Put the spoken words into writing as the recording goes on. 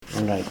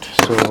Right.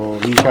 So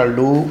we shall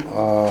do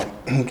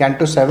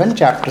Canto 7,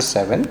 Chapter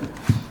 7.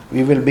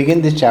 We will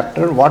begin this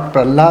chapter. What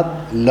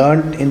Prahlad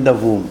learnt in the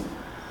womb.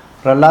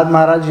 Prahlad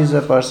Maharaj is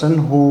a person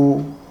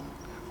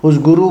whose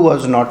guru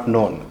was not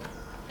known.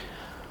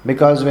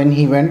 Because when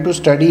he went to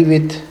study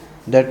with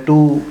the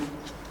two,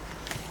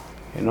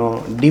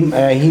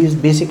 he is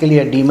basically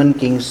a demon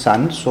king's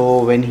son.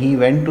 So when he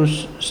went to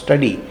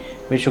study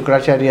with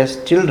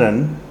Shukracharya's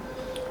children,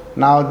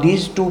 now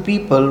these two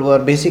people were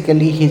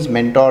basically his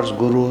mentors,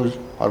 gurus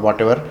or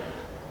whatever,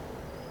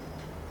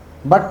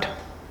 but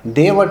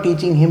they were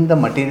teaching him the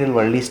material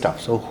worldly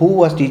stuff. So who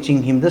was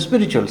teaching him the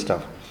spiritual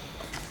stuff?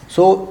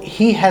 So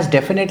he has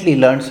definitely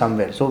learned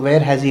somewhere. So where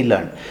has he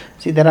learned?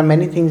 See, there are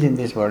many things in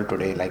this world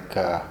today, like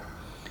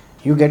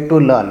you get to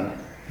learn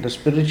the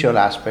spiritual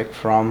aspect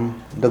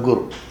from the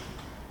guru.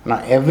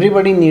 Now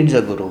everybody needs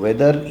a guru,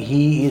 whether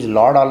he is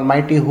Lord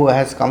Almighty who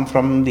has come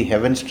from the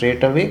heaven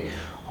straight away,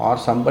 or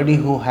somebody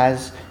who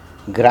has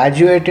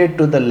graduated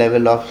to the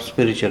level of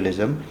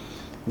spiritualism.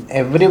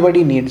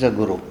 Everybody needs a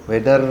guru.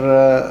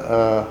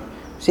 Whether,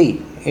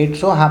 see, it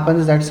so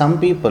happens that some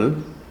people,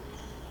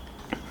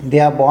 they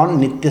are born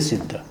Nitya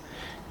Siddha.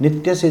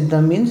 Nitya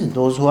Siddha means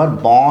those who are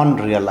born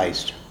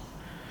realized.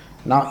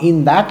 Now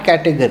in that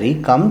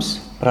category comes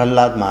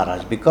Prahlad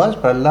Maharaj, because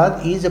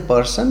Prahlad is a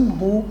person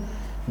who,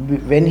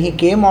 when he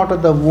came out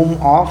of the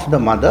womb of the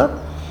mother,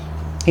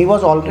 he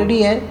was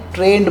already a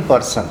trained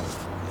person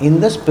in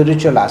the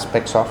spiritual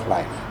aspects of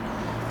life.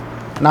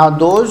 Now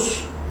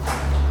those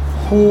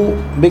who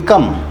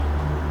become,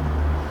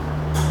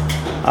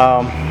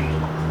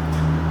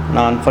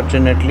 now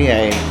unfortunately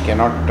I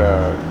cannot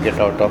get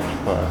out of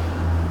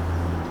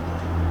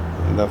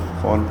the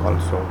phone call,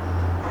 so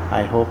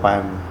I hope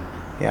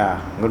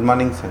good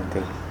morning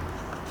Senthil.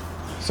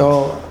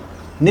 So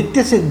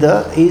Nitya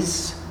Siddha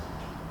is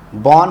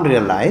born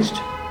realized,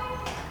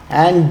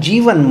 and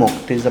Jivan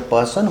Mukt is a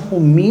person who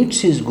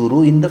meets his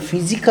guru in the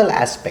physical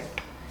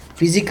aspect,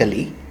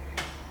 physically,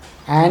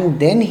 and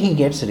then he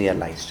gets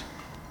realized.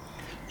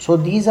 So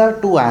these are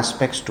two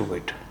aspects to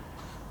it.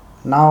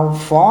 Now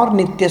for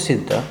Nitya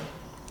Siddha,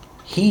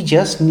 he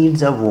just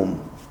needs a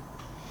womb.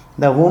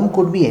 The womb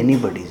could be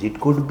anybody's. It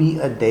could be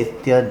a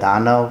Daitya,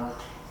 Danav,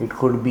 it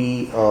could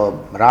be a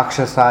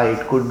Rakshasa,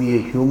 it could be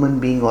a human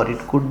being, or it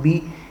could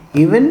be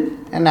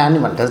even an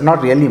animal. It does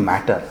not really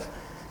matter.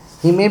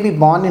 He may be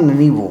born in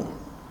any womb.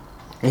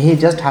 He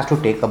just has to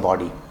take a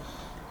body.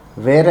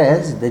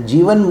 Whereas the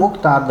Jivan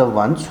Mukt are the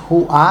ones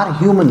who are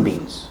human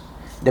beings.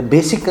 They're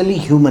basically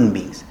human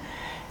beings.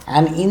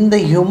 And in the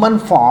human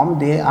form,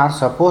 they are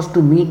supposed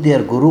to meet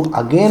their guru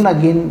again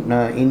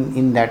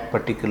in that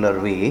particular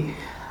way,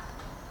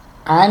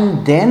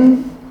 and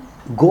then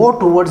go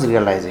towards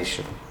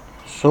realization.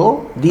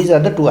 So these are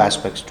the two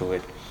aspects to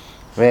it.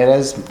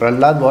 Whereas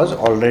Prahlad was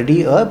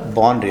already a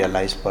born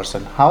realized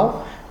person.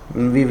 How?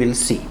 We will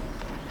see.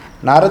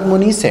 Narad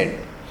Muni said,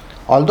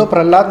 although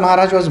Prahlad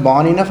Maharaj was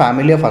born in a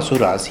family of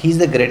Asuras, he is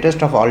the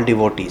greatest of all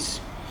devotees.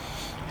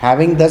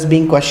 Having thus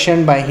been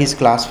questioned by his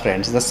class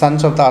friends, the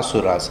sons of the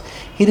Asuras,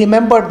 he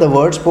remembered the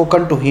words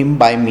spoken to him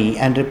by me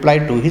and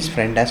replied to his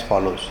friend as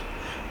follows.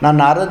 Now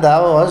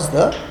Narada was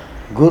the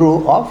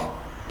guru of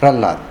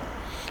Prahlad.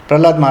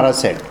 Prahlad Maharaj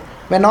said,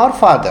 when our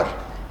father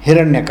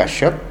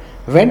Hiranyakashyap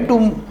went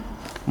to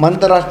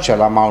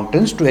Mandarachala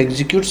mountains to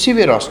execute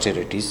severe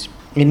austerities,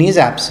 in his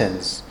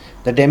absence,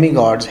 the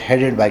demigods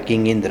headed by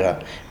King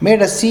Indra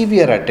made a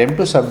severe attempt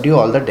to subdue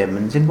all the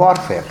demons in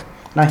warfare.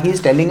 Now he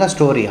is telling a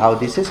story how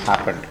this has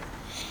happened.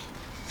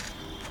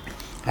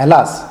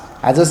 Alas,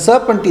 as a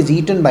serpent is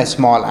eaten by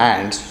small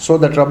ants, so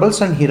the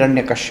troublesome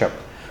Hiranyakashyap,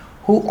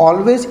 who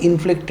always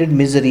inflicted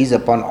miseries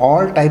upon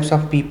all types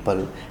of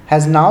people,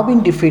 has now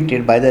been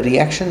defeated by the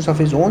reactions of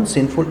his own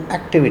sinful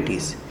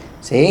activities.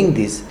 Saying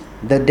this,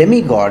 the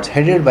demigods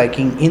headed by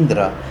King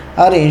Indra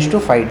arranged to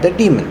fight the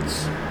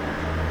demons.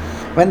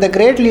 When the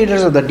great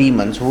leaders of the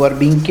demons, who were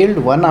being killed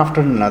one after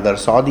another,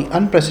 saw the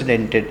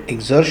unprecedented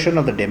exertion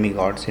of the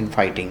demigods in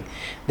fighting,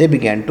 they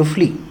began to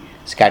flee,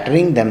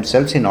 scattering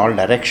themselves in all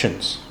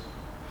directions.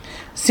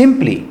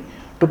 Simply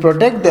to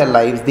protect their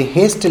lives, they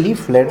hastily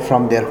fled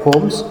from their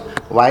homes,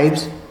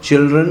 wives,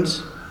 children.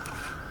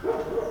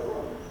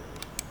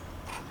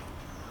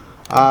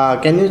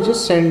 Can you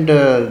just send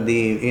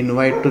the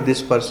invite to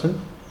this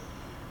person?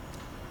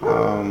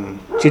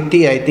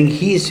 Chitti, I think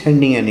he is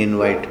sending an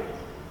invite.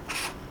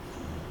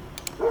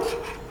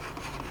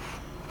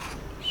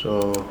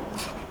 So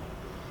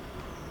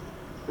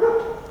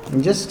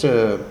just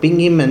ping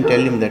him and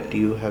tell him that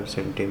you have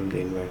sent him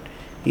the invite.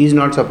 He is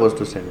not supposed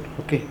to send.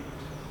 Okay.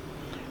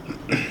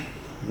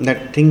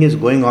 That thing is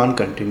going on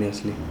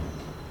continuously.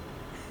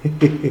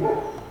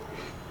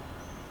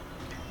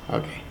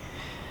 Okay.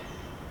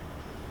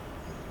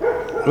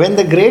 When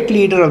the great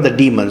leader of the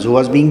demons, who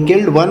was being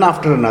killed one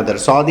after another,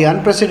 saw the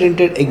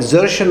unprecedented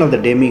exertion of the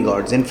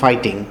demigods in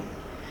fighting,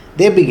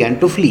 they began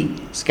to flee,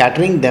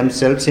 scattering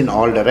themselves in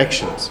all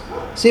directions,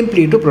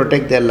 simply to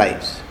protect their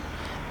lives.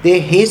 They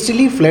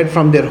hastily fled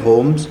from their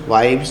homes,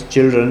 wives,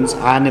 children,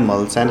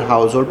 animals, and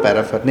household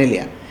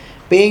paraphernalia,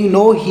 Paying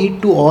no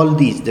heed to all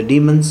these, the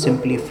demons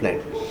simply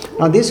fled.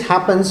 Now this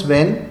happens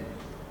when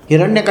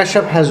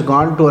Hiranyakashipu has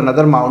gone to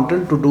another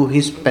mountain to do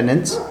his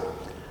penance.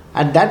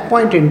 At that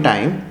point in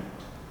time,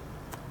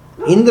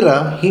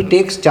 Indra, he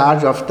takes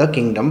charge of the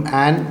kingdom,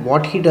 and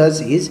what he does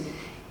is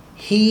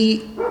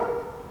he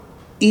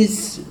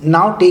is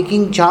now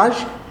taking charge,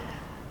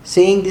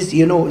 saying this,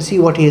 see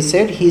what he has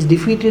said, he's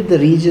defeated the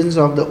regions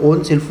of the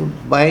own sinful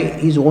by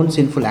his own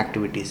sinful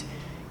activities.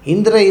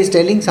 Indra is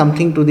telling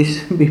something to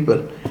these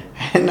people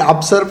and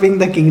usurping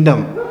the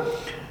kingdom.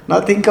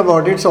 Now think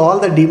about it. So all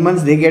the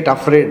demons, they get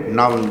afraid.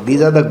 Now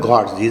these are the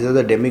gods, these are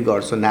the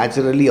demigods. So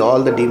naturally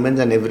all the demons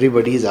and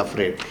everybody is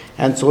afraid.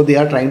 And so they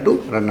are trying to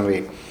run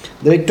away.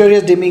 The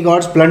victorious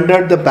demigods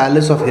plundered the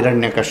palace of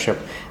Hiranyakashipu,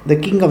 the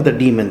king of the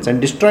demons, and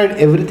destroyed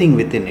everything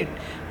within it.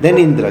 Then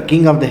Indra,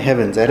 king of the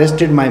heavens,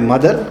 arrested my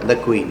mother, the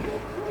queen.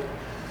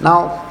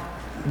 Now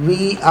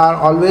we are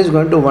always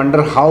going to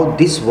wonder how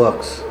this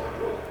works.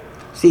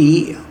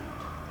 See,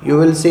 you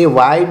will say,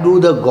 why do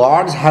the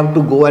gods have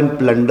to go and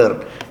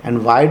plunder?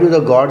 And why do the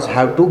gods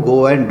have to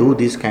go and do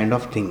these kind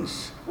of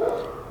things?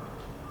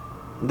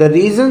 The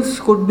reasons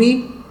could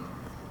be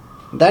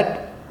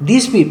that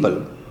these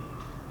people,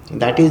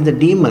 that is the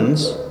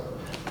demons,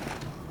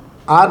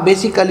 are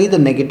basically the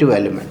negative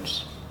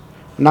elements.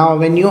 Now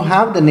when you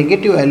have the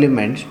negative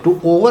elements, to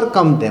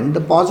overcome them,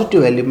 the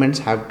positive elements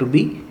have to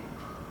be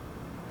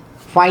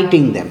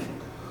fighting them.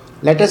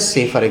 Let us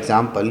say, for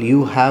example,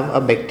 you have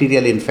a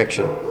bacterial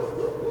infection.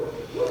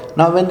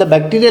 Now when the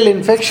bacterial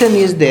infection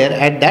is there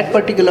at that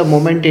particular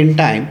moment in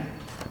time,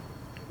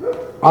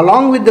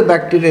 along with the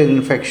bacterial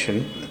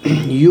infection,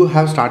 you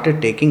have started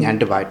taking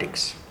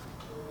antibiotics.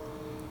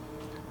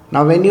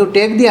 Now when you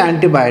take the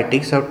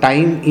antibiotics, a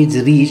time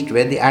is reached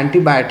where the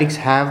antibiotics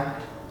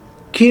have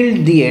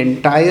killed the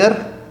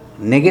entire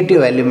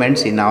negative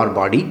elements in our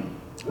body,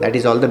 that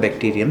is all the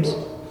bacteriums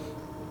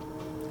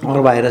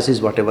or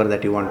viruses, whatever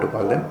that you want to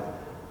call them.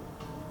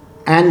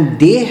 And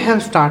they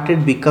have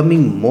started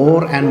becoming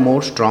more and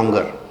more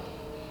stronger.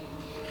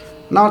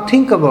 Now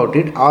think about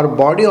it, our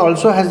body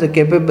also has the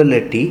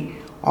capability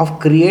of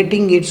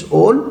creating its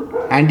own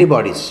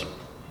antibodies,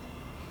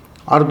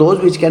 or those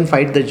which can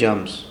fight the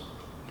germs.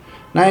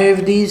 Now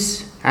if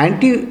these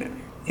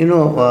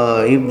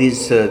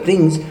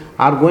things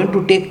are going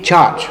to take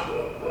charge,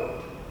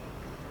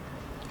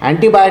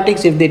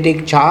 antibiotics, if they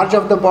take charge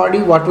of the body,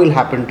 what will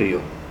happen to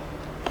you?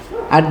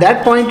 At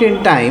that point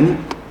in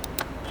time,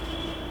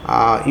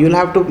 you'll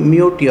have to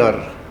mute your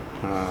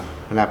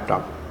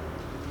laptop.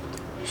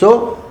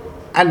 So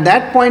at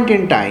that point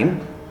in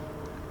time,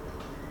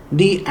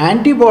 the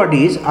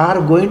antibodies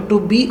are going to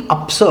be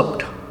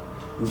usurped.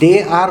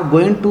 They are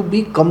going to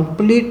be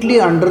completely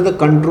under the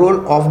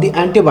control of the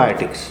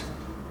antibiotics.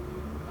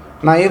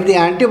 Now if the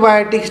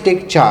antibiotics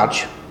take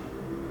charge,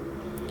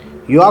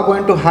 you are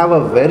going to have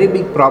a very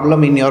big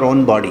problem in your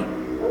own body.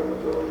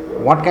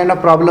 What kind of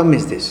problem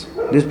is this?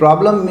 This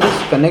problem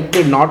is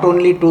connected not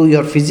only to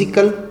your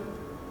physical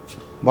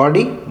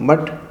body,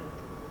 but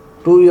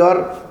to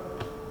your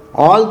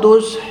all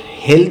those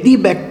healthy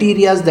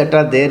bacteria that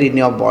are there in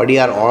your body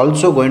are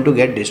also going to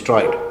get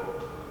destroyed.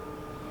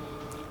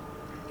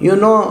 We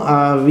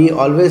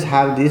always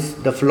have this,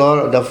 the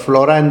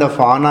flora and the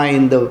fauna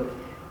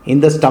in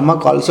the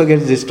stomach also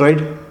gets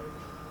destroyed.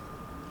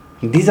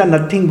 These are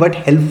nothing but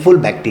helpful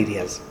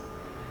bacteria.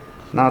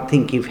 Now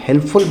think, if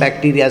helpful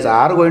bacteria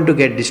are going to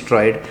get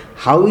destroyed,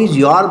 how is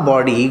your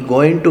body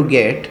going to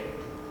get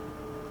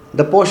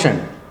the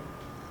portion,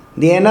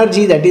 the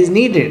energy that is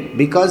needed?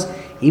 Because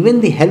even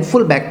the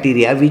helpful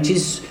bacteria, which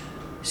is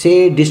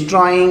say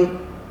destroying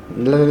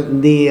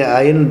they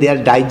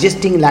are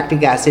digesting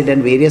lactic acid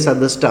and various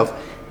other stuff,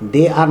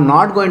 they are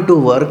not going to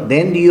work,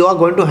 then you are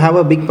going to have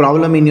a big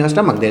problem in your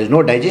stomach. There is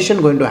no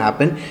digestion going to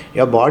happen.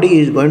 Your body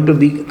is going to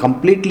be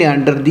completely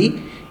under the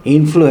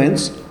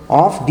influence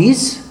of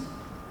these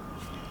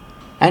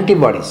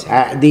antibodies,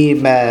 the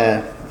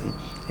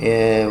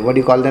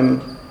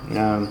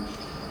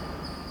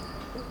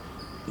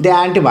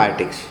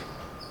antibiotics,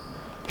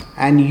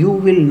 and you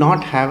will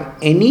not have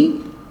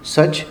any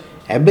such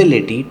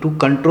ability to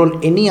control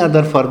any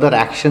other further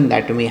action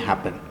that may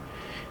happen.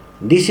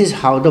 This is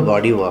how the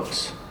body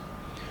works.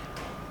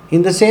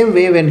 In the same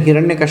way, when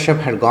Hiranyakashipu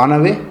had gone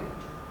away,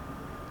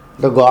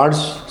 the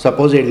gods,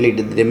 supposedly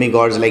the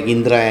demigods like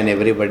Indra and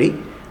everybody,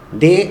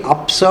 they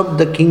usurped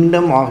the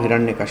kingdom of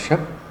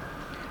Hiranyakashipu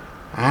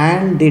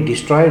and they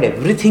destroyed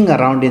everything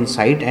around in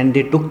sight, and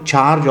they took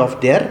charge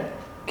of their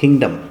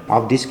kingdom,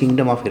 of this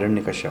kingdom of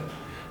Hiranyakashipu.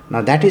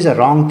 Now that is a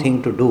wrong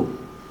thing to do.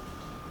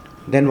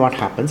 Then what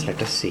happens?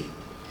 Let us see.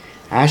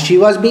 As she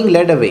was being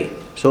led away,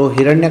 so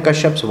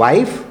Hiranyakaship's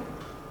wife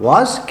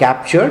was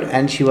captured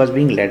and she was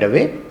being led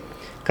away,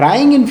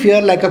 crying in fear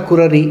like a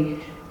kurari,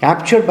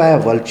 captured by a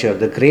vulture.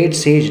 The great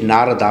sage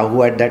Narada,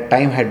 who at that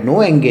time had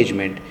no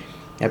engagement,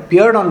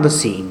 appeared on the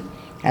scene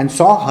and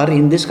saw her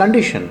in this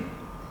condition.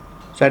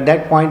 So at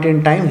that point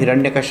in time,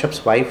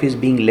 Hiranyakaship's wife is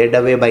being led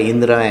away by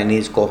Indra and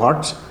his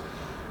cohorts.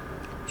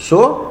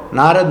 So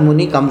Narad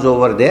Muni comes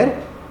over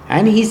there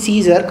and he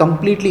sees her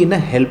completely in a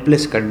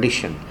helpless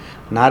condition.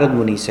 Narad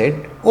Muni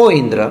said, O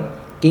Indra,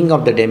 king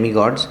of the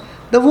demigods,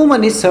 the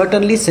woman is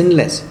certainly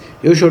sinless.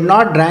 You should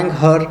not drag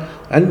her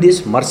in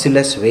this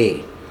merciless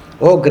way.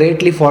 O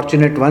greatly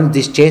fortunate ones,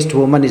 this chaste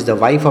woman is the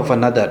wife of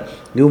another.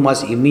 You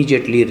must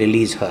immediately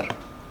release her.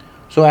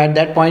 So at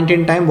that point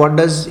in time, what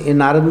does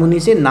Narad Muni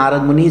say?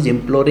 Narad Muni is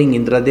imploring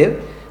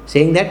Indradev,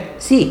 saying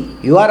that, see,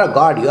 you are a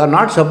god. You are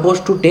not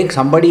supposed to take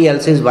somebody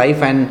else's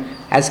wife and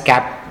as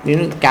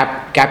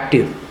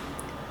captive.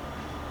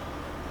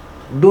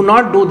 Do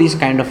not do these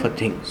kind of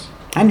things.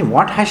 And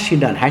what has she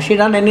done? Has she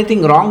done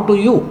anything wrong to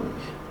you?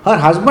 Her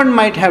husband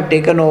might have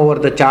taken over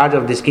the charge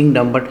of this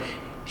kingdom, but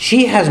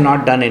she has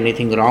not done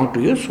anything wrong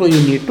to you, so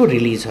you need to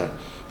release her.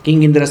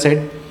 King Indra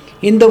said,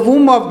 in the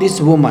womb of this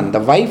woman, the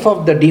wife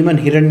of the demon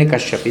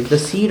Hiranyakashyap is the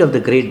seed of the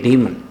great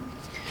demon.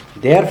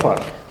 Therefore,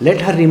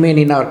 let her remain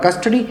in our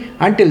custody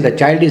until the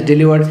child is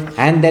delivered,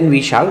 and then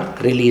we shall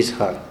release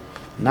her.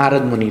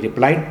 Narad Muni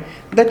replied,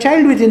 the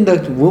child within the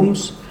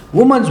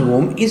woman's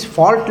womb is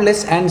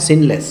faultless and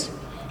sinless.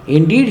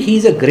 Indeed, he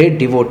is a great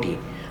devotee,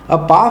 a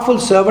powerful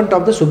servant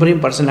of the Supreme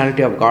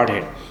Personality of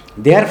Godhead.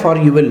 Therefore,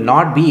 you will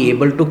not be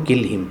able to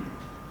kill him.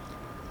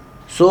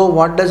 So,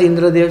 what does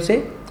Indradev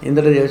say?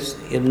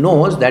 Indradev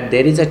knows that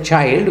there is a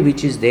child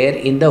which is there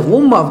in the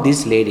womb of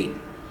this lady,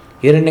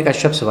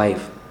 Hiranyakashyap's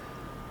wife.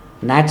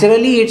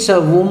 Naturally, it's a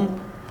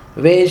womb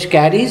which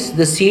carries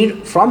the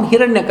seed from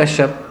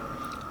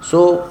Hiranyakashyap.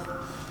 So,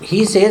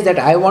 he says that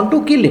I want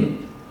to kill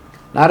him.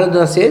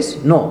 Narada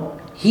says, no,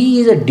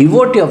 he is a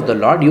devotee of the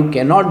Lord. You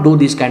cannot do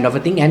this kind of a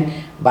thing. And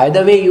by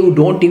the way, you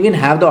don't even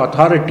have the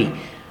authority.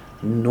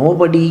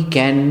 Nobody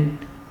can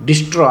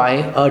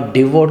destroy a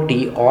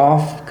devotee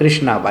of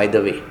Krishna, by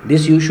the way.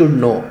 This you should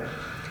know.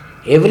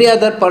 Every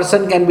other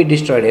person can be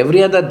destroyed.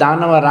 Every other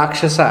Danava,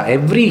 Rakshasa,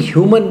 every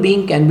human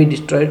being can be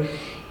destroyed.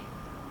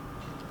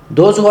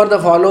 Those who are the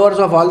followers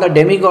of all the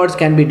demigods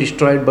can be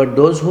destroyed, but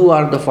those who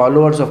are the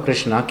followers of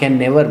Krishna can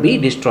never be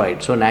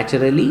destroyed. So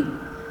naturally,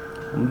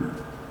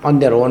 on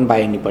their own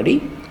by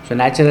anybody. So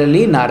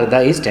naturally,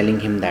 Narada is telling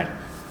him that.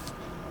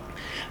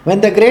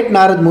 When the great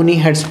Narad Muni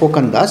had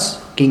spoken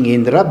thus, King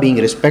Indra, being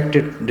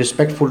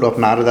respectful of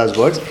Narada's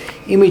words,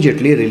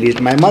 immediately released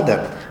my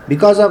mother.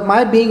 Because of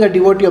my being a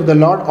devotee of the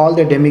Lord, all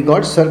the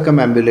demigods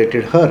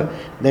circumambulated her.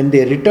 Then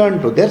they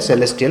returned to their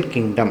celestial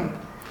kingdom.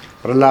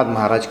 Prahlad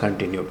Maharaj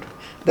continued.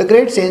 The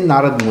great saint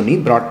Narad Muni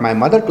brought my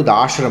mother to the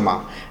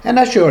ashrama and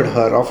assured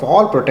her of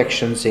all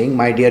protection, saying,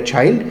 my dear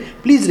child,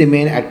 please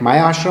remain at my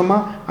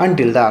ashrama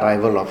until the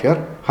arrival of your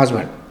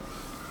husband.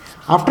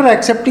 After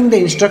accepting the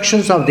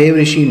instructions of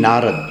Devrishi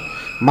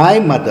Narad, my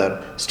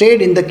mother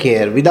stayed in the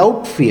care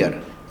without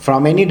fear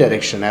from any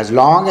direction, as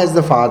long as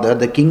the father,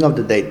 the king of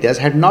the Daityas,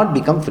 had not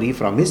become free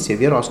from his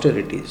severe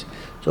austerities.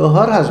 So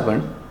her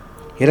husband,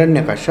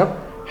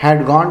 Hiranyakashyap,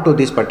 had gone to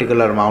this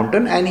particular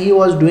mountain and he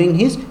was doing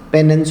his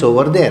penance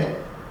over there.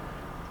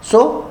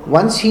 So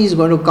once he is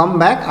going to come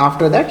back,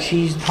 after that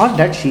she thought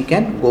that she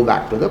can go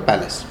back to the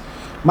palace.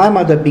 My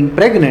mother, being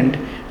pregnant,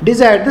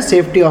 desired the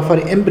safety of her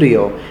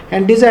embryo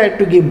and desired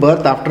to give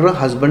birth after her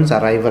husband's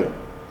arrival.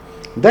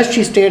 Thus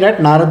she stayed at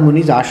Narad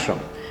Muni's ashram,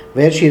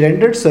 where she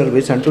rendered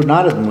service unto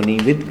Narad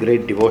Muni with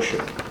great devotion.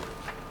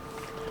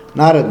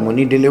 Narad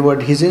Muni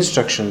delivered his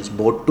instructions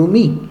both to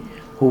me,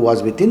 who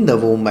was within the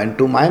womb, and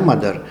to my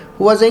mother,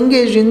 who was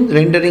engaged in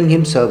rendering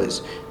him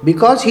service.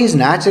 Because he is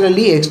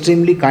naturally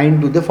extremely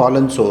kind to the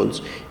fallen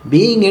souls,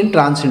 being in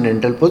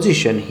transcendental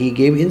position, he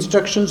gave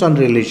instructions on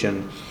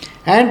religion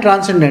and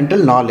transcendental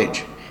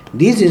knowledge.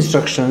 These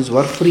instructions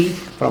were free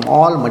from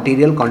all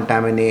material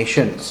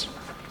contaminations.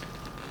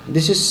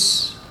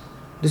 This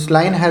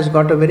line has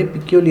got a very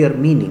peculiar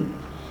meaning.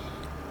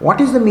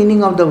 What is the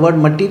meaning of the word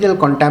material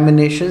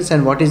contaminations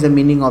and what is the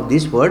meaning of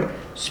this word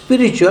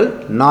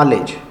spiritual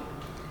knowledge?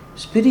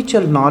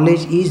 Spiritual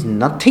knowledge is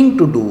nothing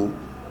to do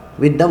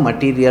with the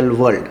material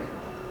world.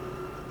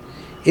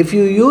 If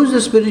you use the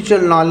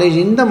spiritual knowledge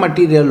in the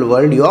material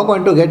world, you are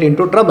going to get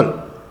into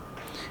trouble.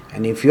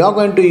 And if you are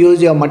going to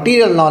use your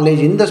material knowledge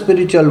in the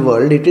spiritual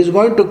world, it is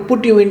going to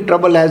put you in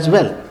trouble as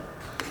well.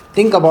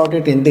 Think about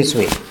it in this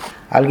way.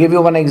 I'll give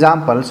you one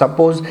example.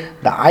 Suppose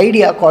the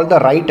idea called the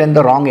right and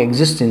the wrong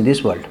exists in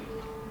this world.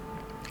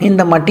 In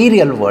the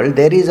material world,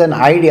 there is an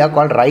idea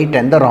called right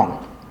and the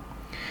wrong.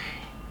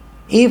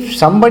 If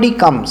somebody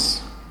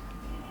comes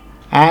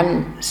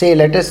and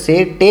let us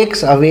say,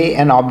 takes away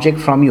an object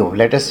from you,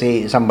 let us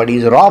say somebody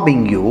is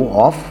robbing you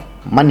of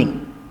money,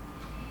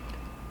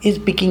 is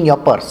picking your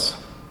purse.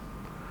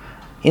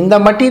 In the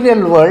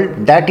material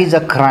world, that is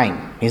a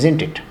crime,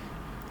 isn't it?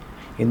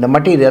 In the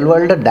material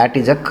world, that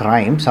is a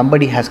crime.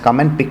 Somebody has come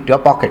and picked your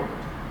pocket.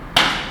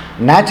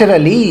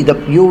 Naturally,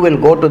 you will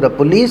go to the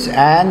police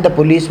and the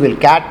police will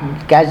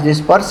catch this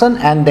person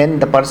and then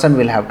the person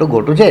will have to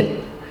go to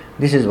jail.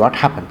 This is what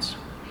happens.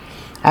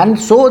 And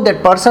so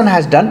that person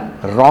has done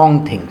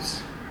wrong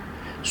things.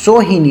 So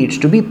he needs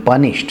to be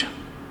punished.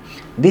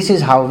 This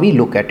is how we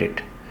look at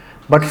it.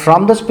 But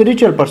from the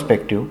spiritual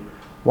perspective,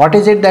 what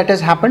is it that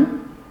has happened?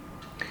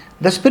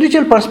 The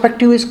spiritual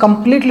perspective is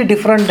completely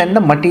different than the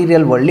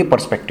material worldly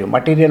perspective.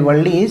 Material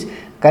worldly is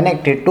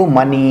connected to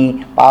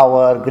money,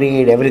 power,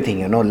 greed,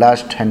 everything,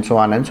 lust and so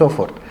on and so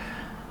forth.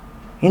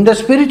 In the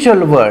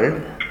spiritual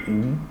world,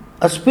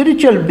 a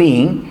spiritual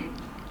being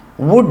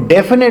would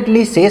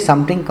definitely say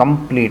something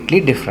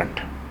completely different.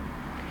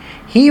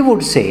 He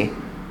would say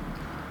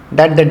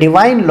that the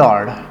Divine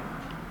Lord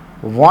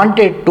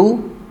wanted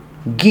to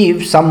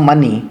give some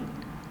money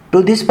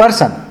to this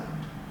person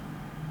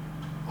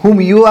whom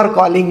you are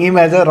calling him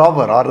as a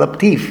robber or a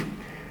thief.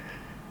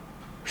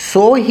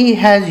 So he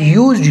has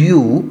used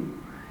you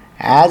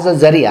as a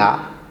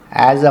zariya,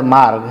 as a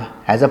marg,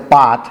 as a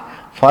path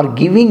for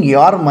giving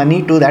your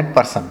money to that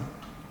person.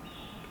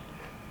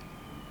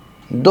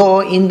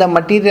 Though in the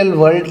material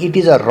world it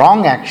is a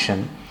wrong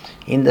action,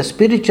 in the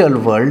spiritual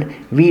world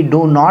we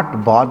do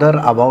not bother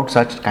about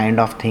such kind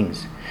of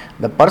things.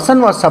 The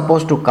person was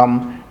supposed to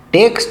come,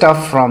 take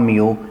stuff from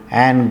you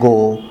and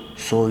go,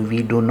 so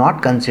we do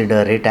not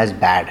consider it as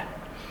bad.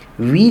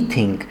 We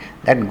think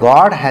that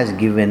God has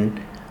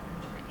given,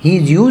 He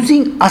is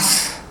using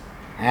us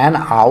and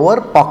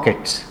our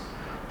pockets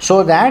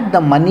so that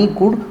the money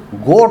could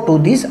go to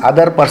this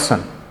other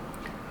person.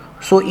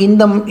 So in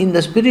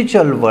the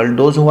spiritual world,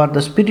 those who are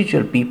the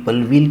spiritual people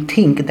will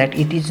think that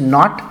it is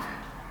not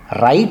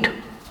right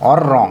or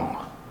wrong.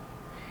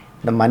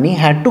 The money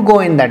had to go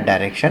in that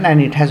direction and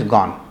it has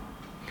gone.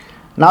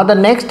 Now the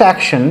next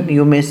action,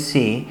 you may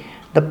see,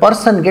 the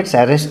person gets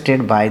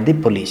arrested by the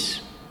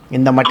police.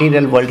 In the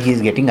material world, he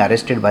is getting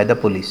arrested by the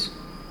police.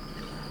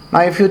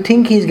 Now if you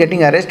think he is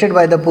getting arrested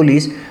by the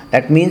police,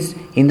 that means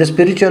in the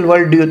spiritual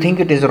world, do you think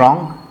it is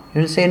wrong?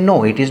 You will say,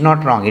 no, it is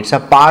not wrong. It's a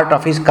part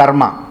of his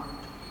karma.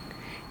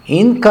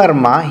 In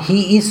karma,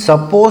 he is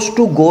supposed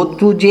to go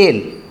to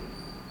jail.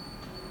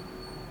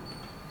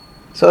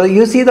 So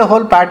you see the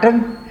whole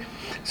pattern?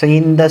 So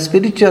in the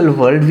spiritual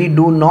world, we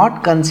do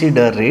not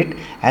consider it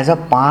as a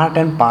part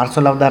and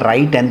parcel of the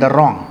right and the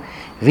wrong.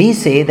 We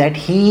say that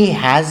he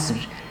has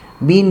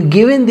been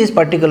given this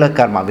particular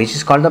karma, which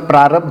is called the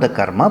prarabdha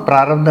karma.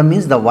 Prarabdha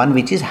means the one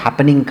which is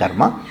happening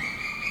karma.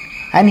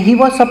 And he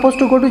was supposed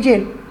to go to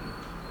jail.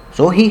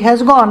 So he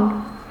has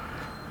gone.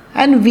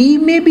 And we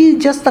may be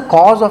just the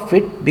cause of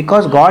it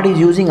because God is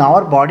using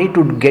our body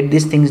to get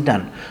these things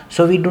done.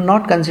 So we do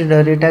not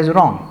consider it as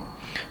wrong.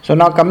 So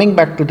now coming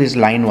back to this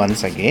line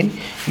once again,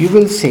 you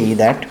will see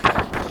that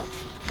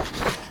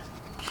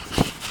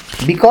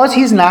because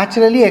he is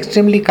naturally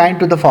extremely kind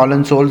to the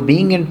fallen souls,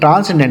 being in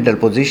transcendental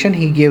position,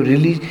 he gave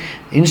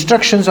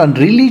instructions on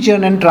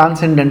religion and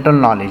transcendental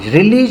knowledge.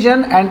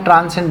 Religion and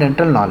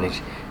transcendental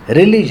knowledge.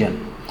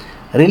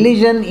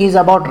 Religion is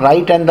about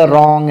right and the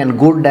wrong and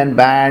good and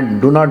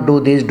bad. Do not do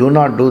this, do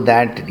not do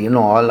that.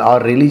 All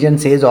our religion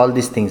says all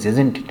these things,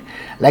 isn't it?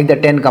 Like the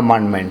 10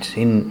 commandments.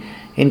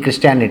 In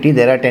Christianity,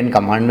 there are 10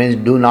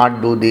 commandments. Do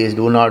not do this,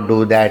 do not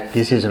do that.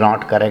 This is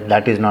not correct,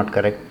 that is not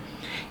correct.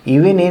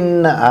 Even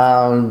in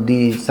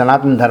the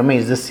Sanatana Dharma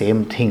is the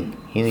same thing.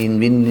 In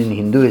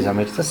Hinduism,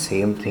 it's the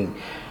same thing.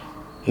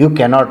 You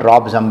cannot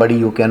rob somebody,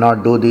 you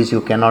cannot do this,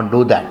 you cannot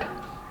do that.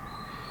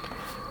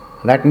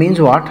 That means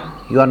what?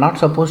 You are not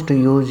supposed to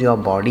use your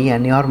body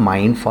and your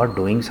mind for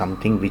doing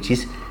something which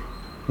is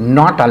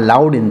not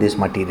allowed in this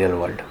material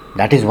world.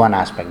 That is one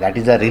aspect. That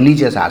is a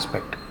religious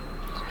aspect.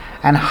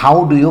 And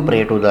how do you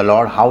pray to the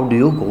Lord? How do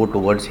you go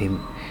towards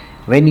Him?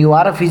 When you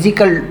are a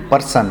physical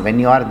person, when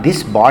you are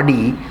this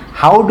body,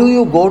 how do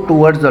you go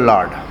towards the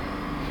Lord?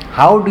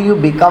 How do you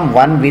become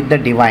one with the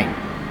divine?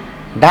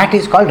 That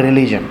is called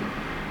religion.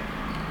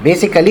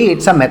 Basically,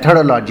 it's a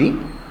methodology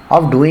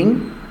of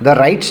doing the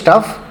right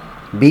stuff,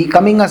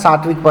 becoming a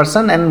sattvic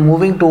person and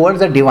moving towards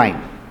the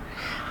divine.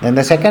 Then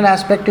the second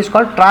aspect is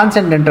called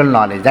transcendental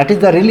knowledge. That is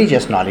the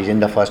religious knowledge in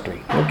the first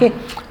way. Okay,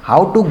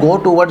 how to go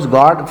towards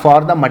God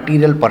for the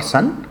material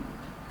person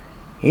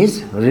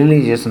is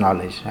religious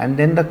knowledge. And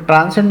then the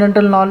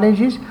transcendental knowledge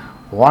is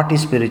what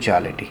is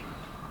spirituality?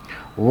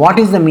 What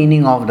is the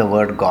meaning of the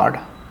word God?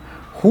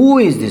 Who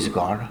is this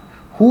God?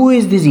 Who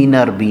is this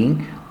inner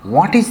being?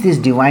 What is this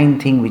divine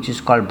thing which is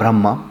called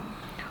Brahma?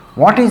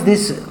 What is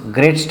this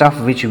great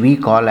stuff which we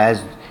call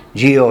as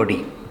God?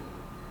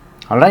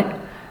 Alright?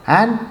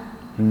 And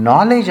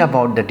knowledge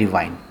about the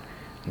divine.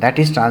 That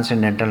is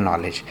transcendental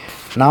knowledge.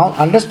 Now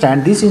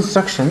understand, these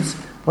instructions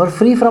were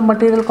free from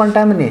material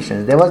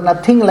contaminations. There was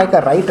nothing like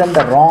a right and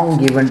the wrong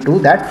given to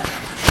that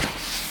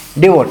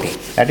devotee.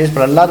 That is,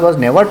 Prahlad was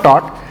never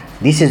taught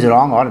this is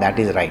wrong or that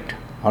is right.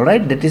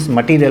 Alright? That is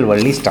material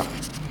worldly stuff.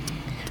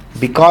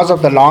 Because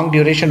of the long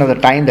duration of the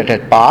time that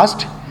had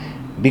passed,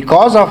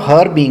 because of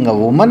her being a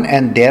woman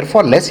and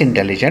therefore less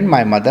intelligent,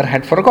 my mother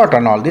had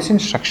forgotten all these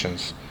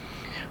instructions.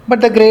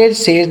 But the great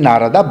sage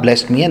Narada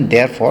blessed me and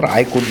therefore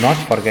I could not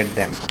forget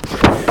them.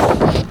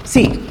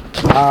 See,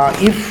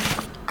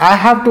 if I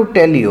have to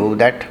tell you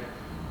that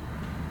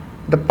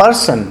the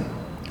person,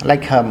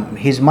 like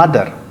his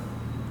mother,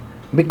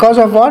 because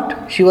of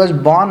what? She was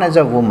born as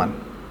a woman.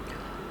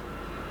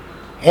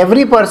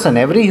 Every person,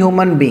 every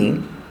human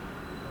being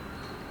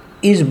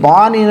is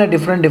born in a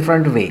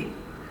different way.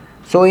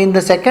 So in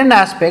the second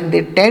aspect,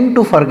 they tend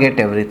to forget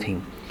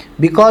everything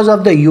because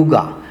of the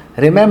yuga.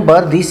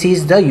 Remember, this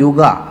is the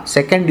yuga,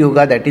 second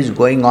yuga that is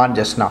going on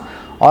just now.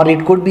 Or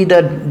it could be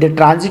the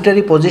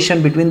transitory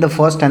position between the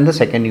first and the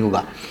second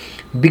yuga.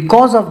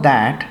 Because of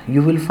that,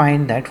 you will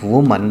find that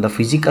woman, the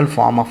physical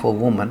form of a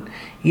woman,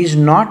 is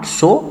not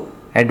so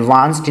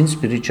advanced in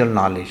spiritual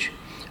knowledge.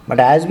 But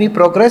as we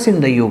progress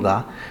in the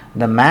yuga,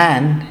 the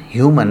man,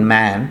 human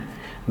man,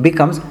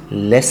 becomes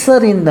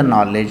lesser in the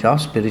knowledge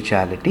of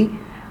spirituality,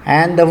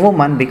 and the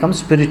woman becomes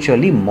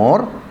spiritually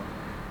more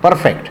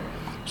perfect.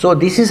 So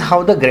this is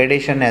how the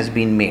gradation has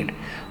been made.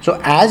 So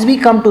as we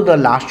come to the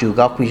last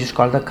yuga, which is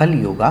called the Kali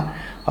Yuga,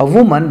 a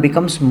woman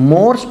becomes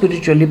more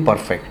spiritually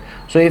perfect.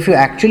 So if you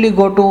actually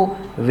go to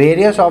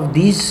various of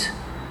these,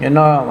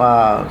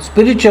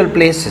 spiritual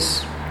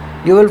places,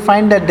 you will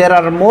find that there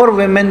are more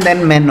women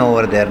than men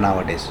over there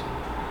nowadays.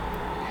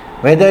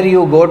 Whether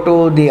you go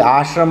to the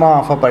ashrama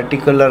of a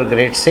particular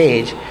great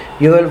sage,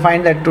 you will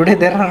find that today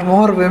there are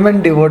more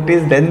women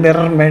devotees than there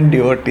are men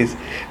devotees.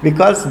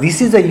 Because this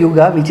is a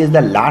yuga which is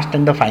the last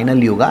and the final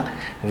yuga,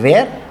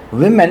 where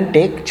women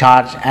take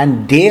charge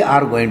and they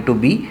are going to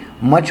be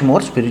much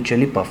more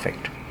spiritually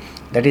perfect.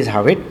 That is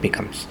how it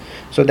becomes.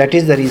 So that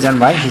is the reason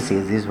why he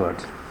says these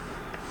words.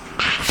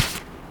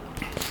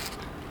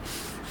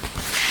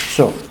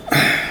 So,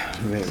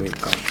 where we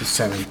come to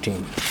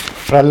 17.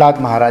 Prahlad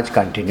Maharaj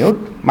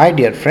continued, "My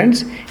dear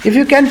friends, if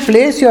you can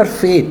place your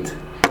faith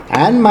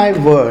and my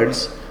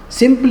words,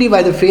 simply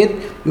by the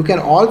faith you can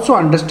also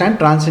understand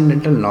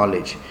transcendental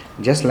knowledge,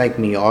 just like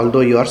me,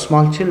 although you are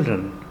small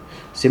children.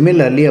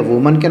 Similarly, a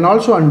woman can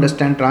also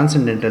understand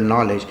transcendental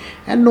knowledge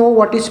and know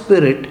what is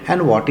spirit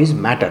and what is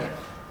matter."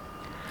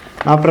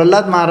 Now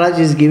Prahlad Maharaj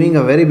is giving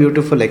a very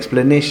beautiful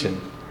explanation.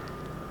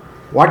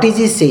 What is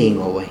he saying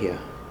over here?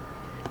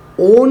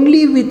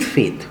 Only with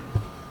faith.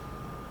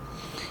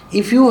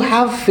 If you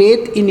have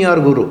faith in your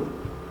Guru,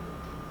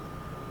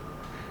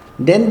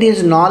 then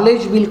this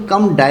knowledge will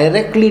come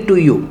directly to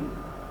you.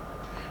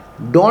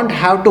 Don't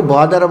have to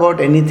bother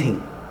about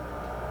anything.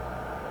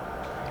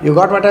 You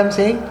got what I am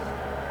saying?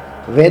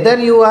 Whether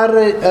you are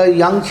a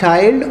young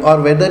child or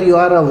whether you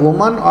are a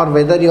woman or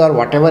whether you are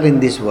whatever in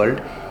this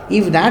world,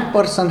 if that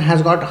person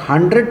has got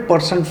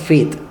 100%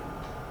 faith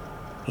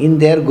in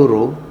their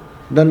Guru,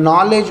 the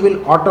knowledge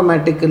will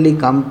automatically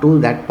come to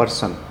that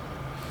person.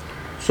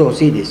 So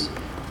see this.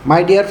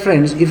 My dear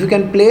friends, if you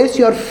can place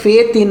your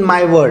faith in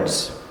my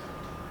words,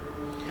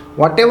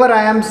 whatever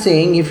I am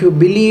saying, if you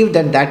believe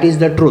that that is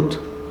the truth,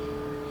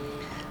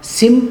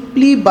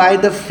 simply by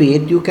the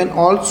faith you can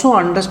also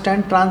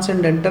understand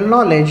transcendental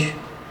knowledge.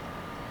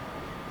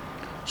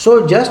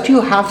 So just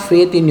you have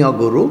faith in your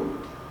Guru,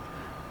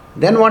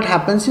 then what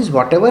happens is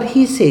whatever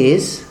he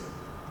says,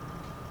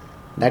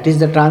 that is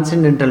the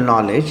transcendental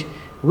knowledge,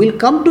 will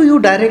come to you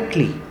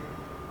directly.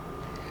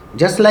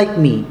 Just like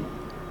me,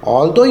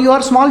 although you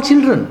are small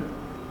children,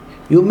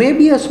 you may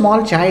be a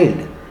small child.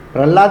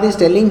 Prahlad is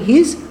telling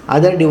his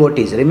other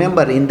devotees.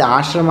 Remember, in the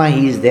ashrama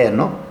he is there,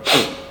 no?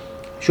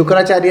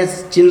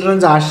 Shukracharya's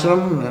children's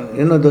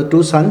ashram, the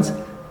two sons,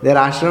 their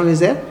ashram is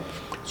there.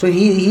 So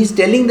he is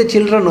telling the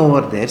children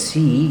over there,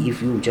 see,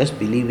 if you just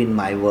believe in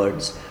my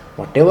words,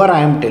 whatever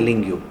I am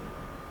telling you,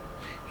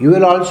 you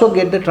will also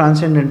get the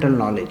transcendental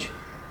knowledge.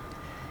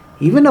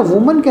 Even a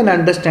woman can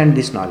understand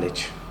this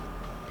knowledge.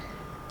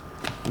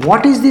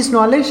 What is this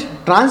knowledge?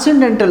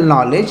 Transcendental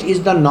knowledge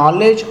is the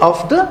knowledge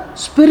of the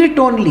spirit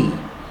only.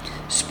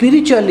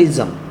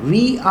 Spiritualism.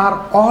 We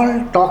are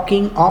all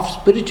talking of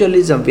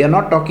spiritualism. We are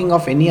not talking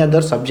of any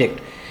other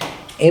subject.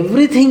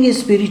 Everything is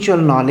spiritual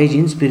knowledge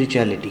in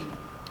spirituality.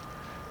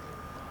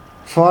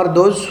 For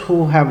those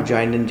who have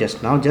joined in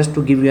just now, just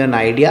to give you an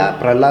idea,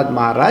 Prahlad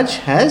Maharaj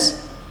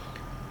has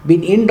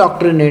been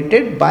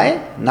indoctrinated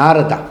by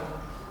Narada.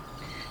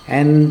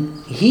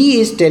 And he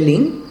is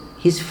telling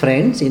his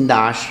friends in the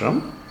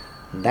ashram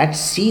that,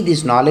 see,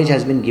 this knowledge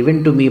has been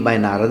given to me by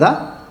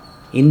Narada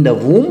in the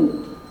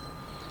womb.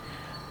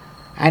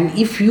 And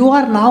if you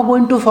are now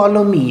going to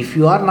follow me, if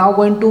you are now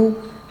going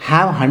to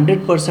have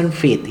 100%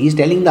 faith, he is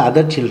telling the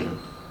other children,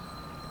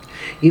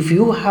 if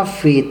you have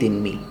faith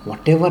in me,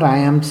 whatever I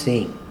am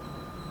saying,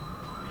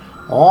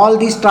 all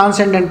this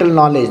transcendental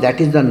knowledge, that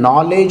is the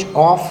knowledge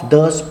of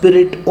the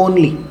spirit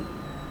only.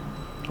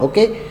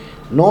 Okay?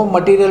 No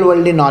material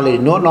worldly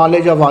knowledge, no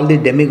knowledge of all these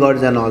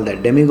demigods and all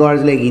that.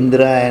 Demigods like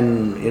Indra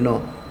and,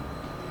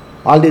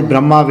 all this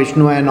Brahma,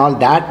 Vishnu and all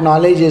that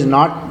knowledge is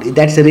not,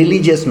 that's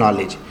religious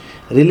knowledge.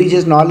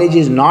 Religious knowledge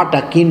is not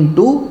akin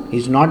to,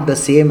 is not the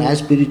same as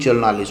spiritual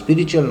knowledge.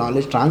 Spiritual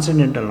knowledge,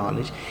 transcendental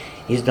knowledge,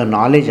 is the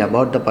knowledge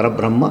about the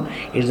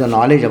Parabrahma, is the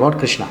knowledge about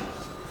Krishna.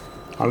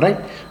 Alright?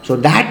 So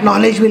that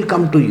knowledge will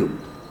come to you.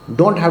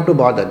 Don't have to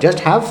bother, just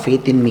have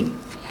faith in me.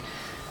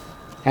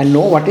 And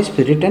know what is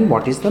spirit and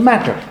what is the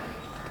matter.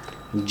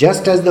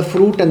 Just as the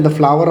fruit and the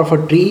flower of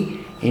a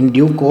tree in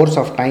due course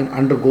of time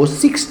undergoes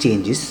 6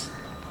 changes: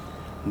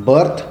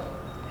 birth,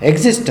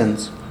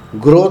 existence,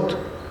 growth,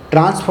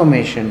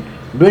 transformation,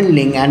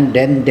 dwindling and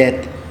then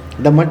death,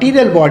 the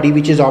material body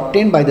which is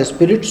obtained by the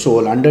spirit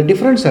soul under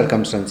different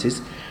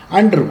circumstances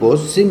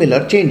undergoes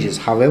similar changes.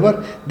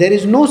 However, there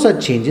is no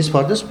such changes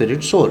for the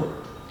spirit soul.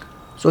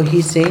 So he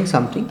is saying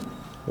something.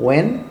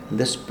 When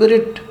the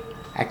spirit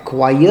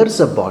acquires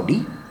a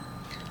body,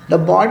 the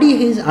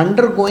body is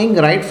undergoing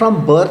right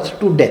from birth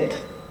to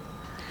death.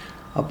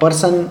 A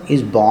person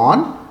is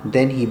born,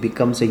 then he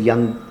becomes a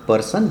young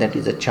person, that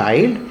is a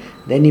child,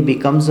 then he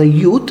becomes a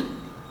youth,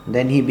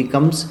 then he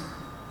becomes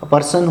a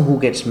person who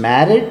gets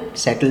married,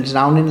 settles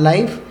down in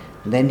life,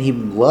 then he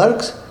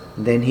works,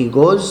 then he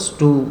goes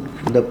to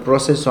the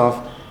process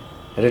of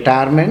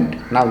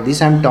retirement. Now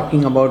this I am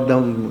talking about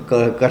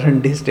the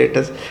current day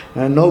status,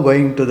 no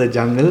going to the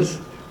jungles,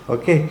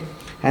 okay.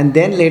 And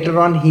then later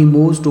on he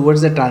moves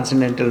towards the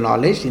transcendental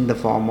knowledge in the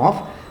form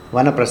of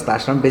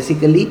Vanaprasthashram.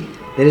 Basically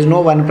there is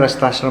no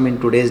Vanaprasthashram in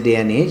today's day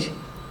and age.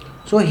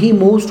 So he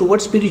moves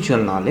towards spiritual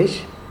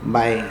knowledge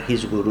by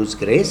his Guru's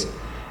grace,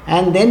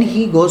 and then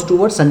he goes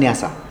towards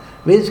sannyasa,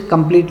 which is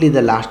completely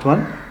the last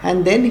one,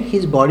 and then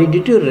his body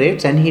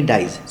deteriorates and he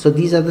dies. So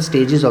these are the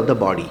stages of the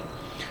body.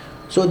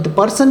 So the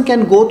person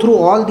can go through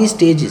all these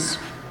stages,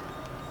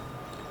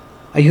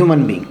 a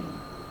human being.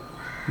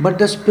 But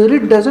the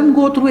spirit doesn't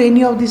go through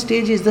any of these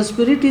stages. The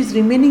spirit is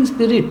remaining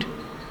spirit.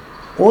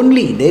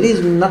 Only there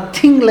is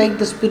nothing like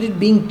the spirit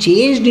being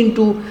changed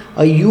into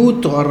a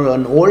youth or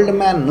an old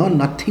man. No,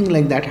 nothing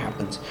like that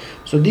happens.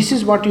 So this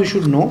is what you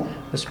should know.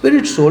 The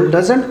spirit soul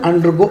doesn't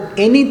undergo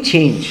any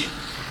change.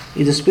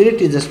 Is a spirit,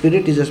 is a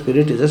spirit, is a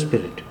spirit, is a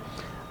spirit.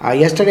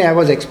 Yesterday I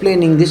was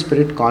explaining this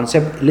spirit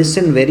concept.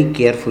 Listen very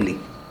carefully.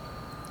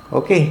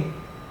 Okay.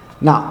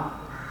 Now,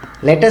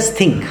 let us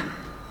think.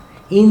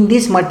 In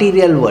this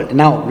material world.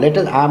 Now,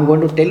 I am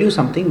going to tell you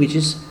something which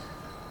is,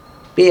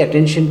 pay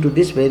attention to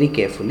this very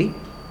carefully.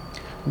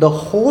 The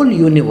whole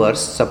universe,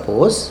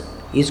 suppose,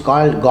 is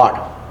called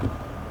God.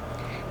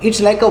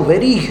 It's like a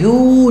very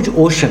huge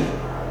ocean.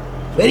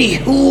 Very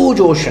huge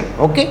ocean.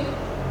 Okay.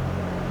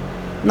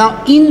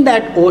 Now, in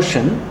that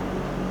ocean,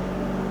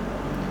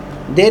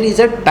 there is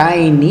a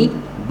tiny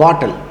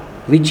bottle,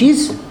 which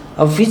is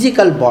a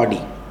physical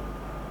body.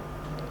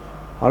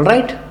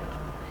 Alright?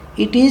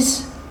 It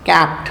is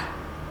capped.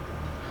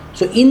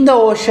 So, in the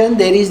ocean,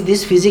 there is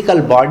this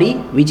physical body,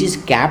 which is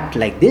capped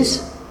like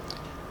this.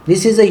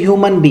 This is a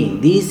human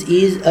being. This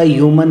is a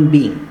human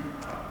being.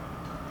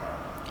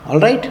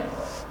 Alright?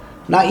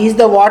 Now, is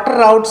the water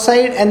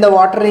outside and the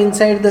water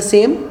inside the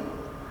same?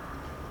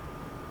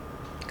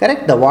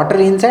 Correct? The water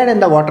inside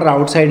and the water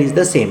outside is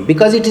the same,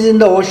 because it is in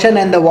the ocean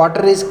and the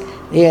water is,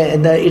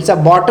 it's a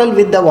bottle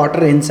with the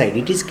water inside.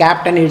 It is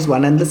capped and it's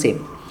one and the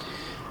same.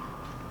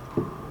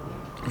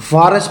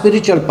 For a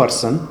spiritual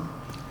person,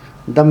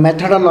 the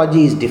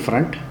methodology is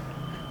different.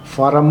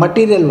 For a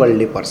material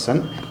worldly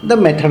person, the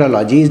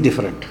methodology is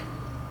different.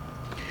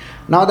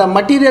 Now the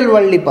material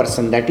worldly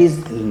person, that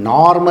is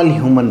normal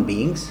human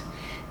beings,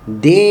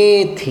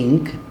 they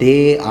think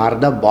they are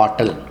the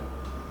bottle.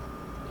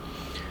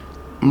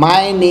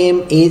 My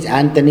name is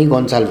Anthony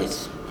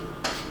Gonsalves.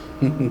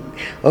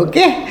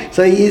 Okay?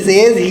 So he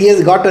says he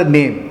has got a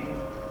name.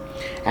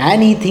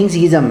 And he thinks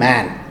he is a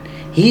man.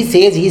 He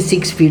says he is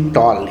 6 feet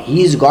tall.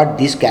 He has got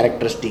these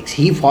characteristics.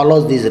 He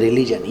follows this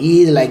religion.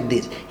 He is like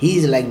this. He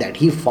is like that.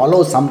 He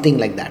follows something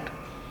like that.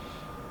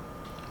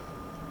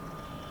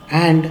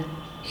 And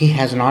he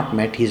has not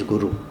met his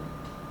Guru.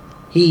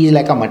 He is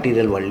like a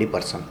material worldly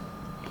person.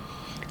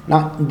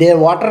 Now, there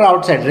water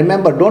outside.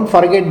 Remember, don't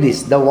forget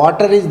this. The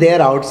water is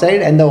there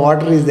outside and the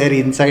water is there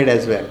inside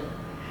as well.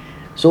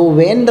 So,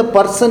 when the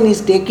person is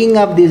taking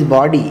up this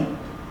body,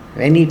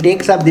 when he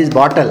takes up this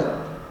bottle,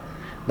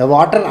 the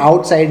water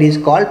outside is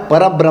called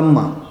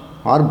Parabrahma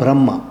or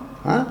Brahma.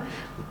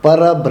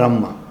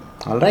 Parabrahma.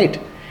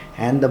 Alright.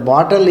 And the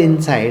bottle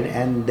inside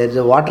and there is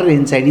a water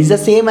inside is the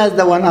same as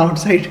the one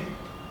outside.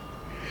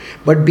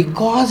 But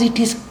because it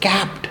is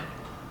capped,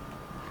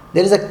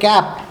 there is a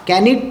cap.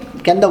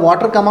 Can the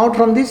water come out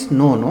from this?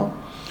 No.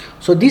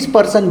 So this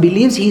person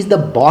believes he is the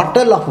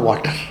bottle of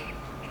water.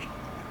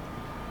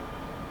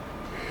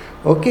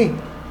 Okay.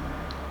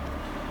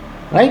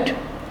 Right?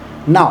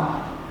 Now,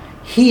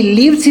 he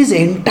lives his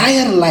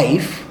entire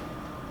life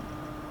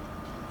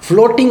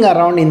floating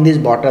around in this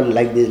bottle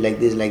like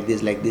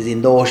this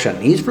in the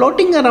ocean. He is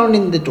floating around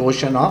in the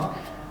ocean of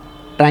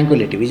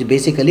tranquility, which is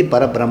basically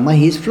Parabrahma.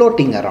 He is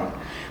floating around.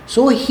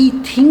 So he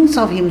thinks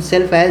of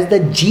himself as the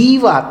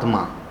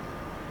Jivatma.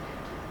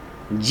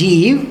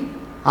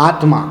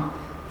 Jivatma.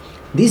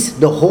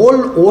 The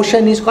whole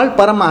ocean is called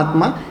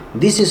Paramatma.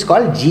 This is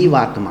called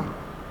Jivatma.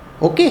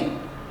 Okay.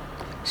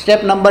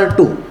 Step number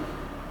 2.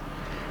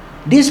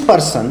 This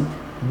person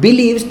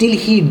believes till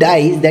he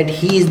dies that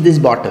he is this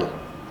bottle.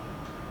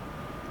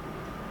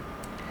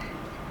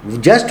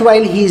 Just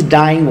while he is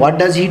dying, what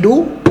does he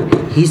do?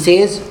 He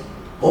says,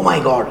 oh my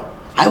God,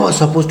 I was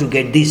supposed to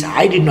get this.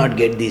 I did not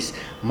get this.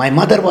 My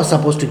mother was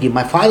supposed to give.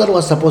 My father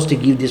was supposed to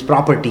give this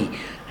property.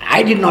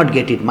 I did not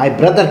get it. My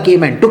brother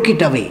came and took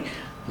it away.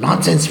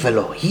 Nonsense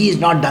fellow. He has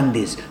not done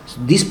this.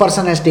 This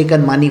person has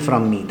taken money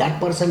from me. That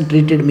person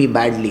treated me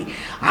badly.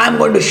 I am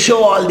going to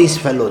show all these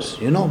fellows,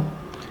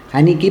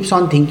 And he keeps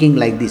on thinking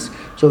like this.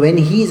 So when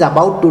he is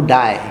about to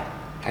die,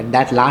 at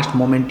that last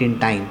moment in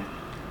time,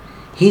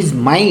 his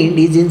mind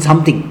is in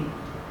something.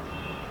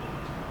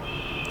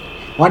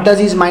 What does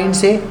his mind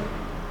say?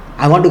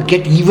 I want to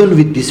get even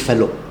with this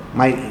fellow,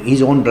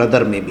 his own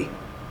brother maybe.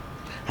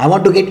 I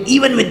want to get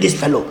even with this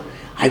fellow.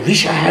 I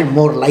wish I had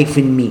more life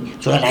in me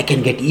so that I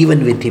can get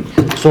even with him.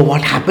 So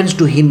what happens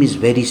to him is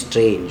very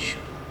strange.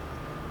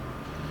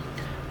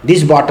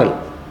 This bottle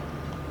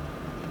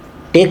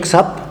takes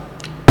up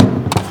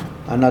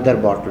another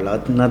bottle,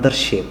 another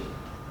shape.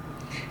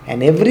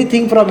 And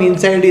everything from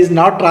inside is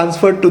now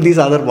transferred to this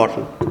other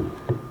bottle.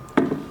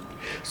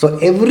 So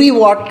every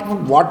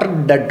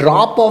water, the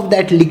drop of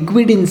that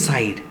liquid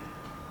inside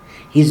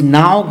is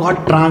now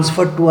got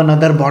transferred to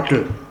another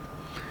bottle.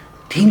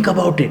 Think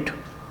about it.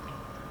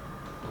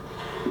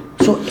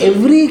 So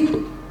every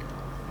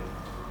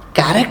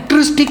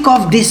characteristic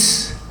of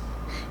this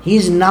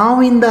is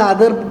now in the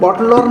other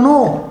bottle or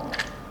no?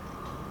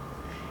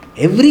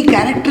 Every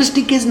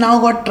characteristic is now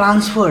got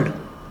transferred.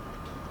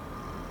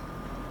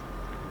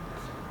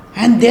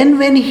 And then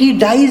when he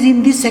dies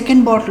in this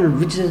second bottle,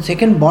 which is the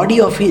second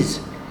body of his,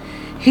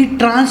 he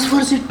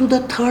transfers it to the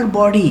third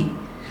body.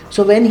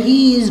 So when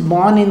he is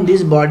born in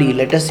this body,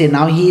 let us say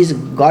now he is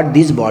got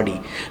this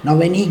body. Now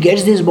when he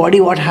gets this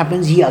body, what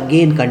happens? He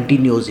again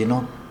continues,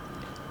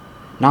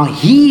 Now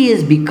he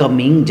is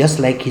becoming just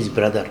like his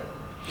brother.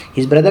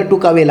 His brother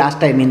took away last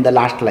time in the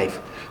last life.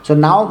 So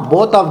now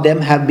both of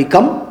them have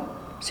become,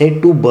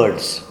 say, two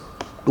birds.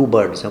 Two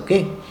birds,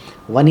 okay?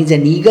 One is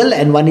an eagle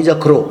and one is a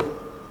crow.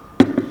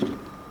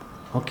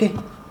 Okay?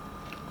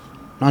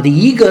 Now the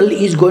eagle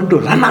is going to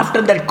run after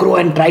that crow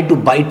and try to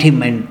bite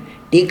him and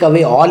take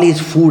away all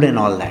his food and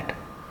all that.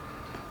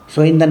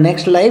 So in the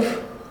next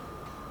life,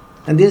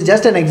 and this is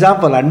just an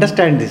example,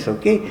 understand this,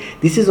 okay?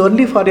 This is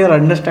only for your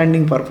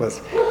understanding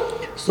purpose.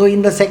 So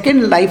in the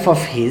second life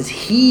of his,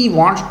 he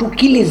wants to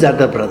kill his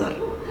other brother.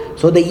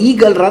 So the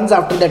eagle runs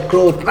after that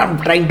crow,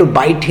 trying to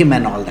bite him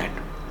and all that.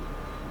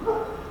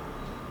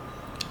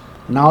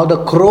 Now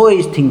the crow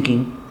is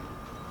thinking,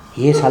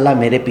 ये साला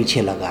मेरे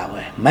पीछे लगा हुआ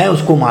है, मैं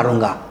उसको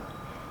मारूंगा.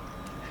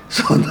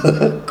 So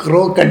the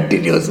crow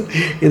continues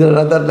in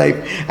another life.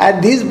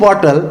 And this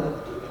bottle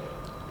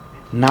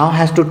now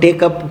has to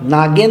take up,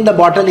 now again the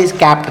bottle is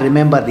capped,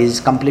 remember this is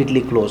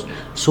completely closed.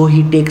 So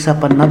he takes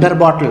up another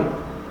bottle.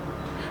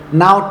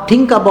 Now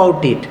think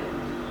about it.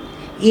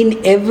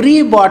 In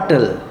every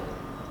bottle,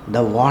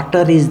 the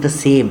water is the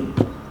same.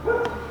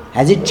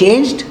 Has it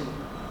changed?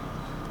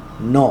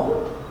 No.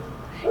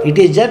 It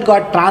is just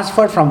got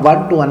transferred from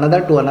one to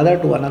another, to another,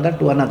 to another,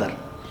 to another.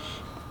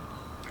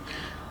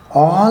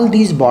 All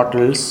these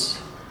bottles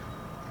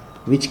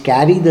which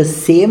carry the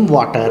same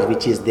water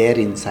which is there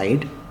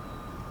inside,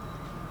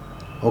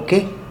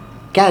 okay,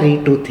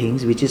 carry two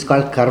things which is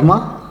called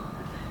karma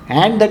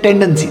and the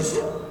tendencies.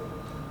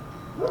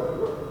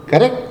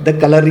 Correct? The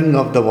coloring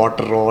of the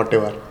water or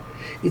whatever.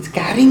 It's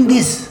carrying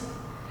this.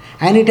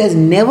 And it has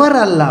never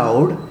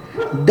allowed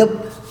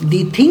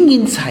the thing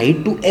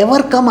inside to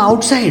ever come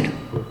outside.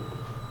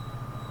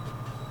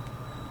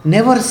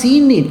 Never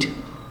seen it.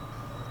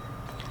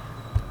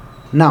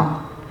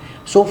 Now,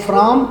 so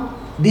from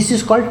this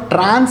is called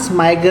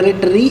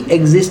transmigratory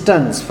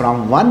existence,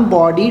 from one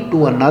body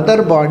to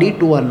another body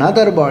to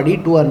another body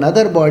to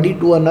another body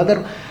to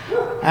another,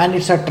 and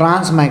it's a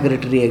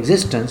transmigratory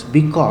existence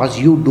because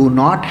you do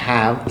not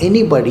have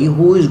anybody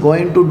who is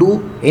going to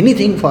do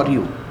anything for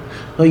you.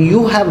 So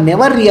you have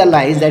never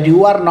realized that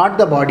you are not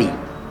the body.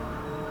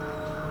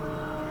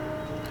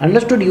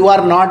 Understood? You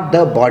are not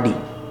the body.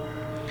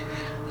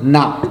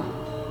 Now,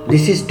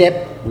 this is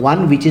step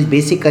 1, which is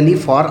basically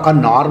for a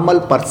normal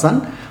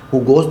person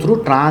who goes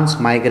through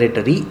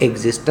transmigratory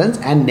existence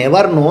and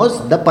never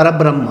knows the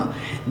Parabrahma.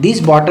 This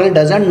bottle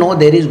doesn't know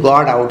there is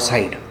God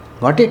outside.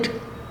 Got it?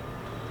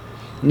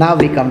 Now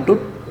we come to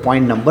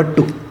point number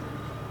 2.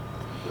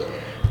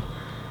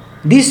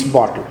 This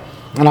bottle.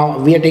 Now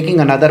we are taking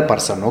another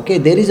person. Okay,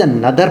 there is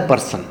another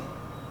person.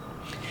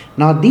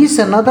 Now this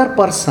another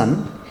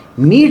person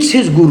meets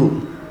his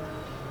guru.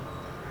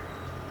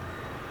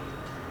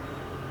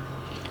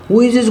 Who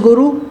is his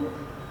guru?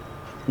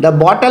 The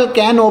bottle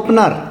can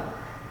opener.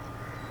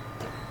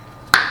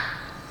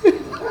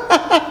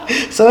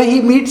 So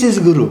he meets his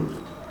guru.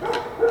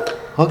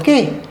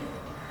 Okay.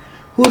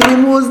 Who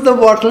removes the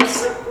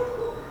bottles?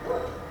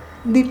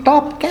 The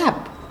top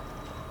cap.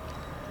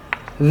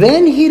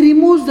 When he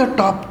removes the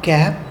top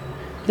cap,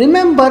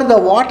 remember the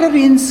water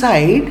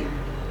inside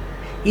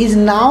is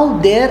now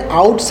there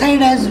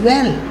outside as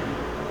well.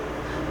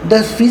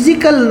 The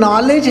physical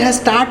knowledge has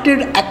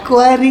started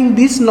acquiring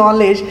this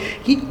knowledge.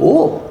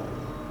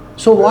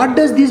 So what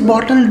does this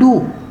bottle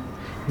do?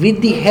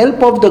 With the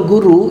help of the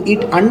guru,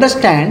 it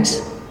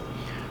understands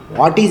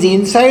what is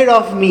inside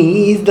of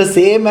me is the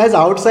same as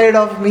outside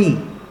of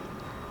me.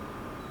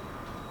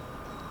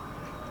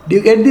 Do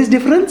you get this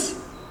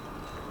difference?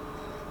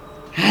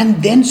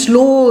 And then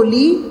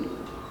slowly,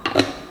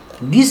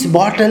 this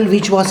bottle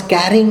which was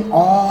carrying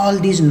all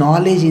this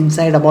knowledge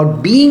inside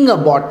about being a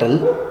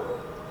bottle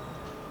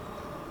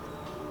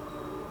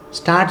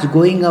starts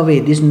going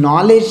away. This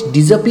knowledge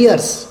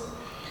disappears.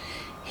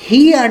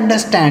 he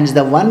understands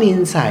the one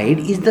inside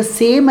is the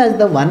same as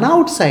the one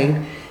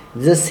outside,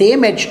 the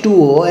same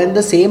H2O and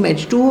the same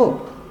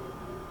H2O.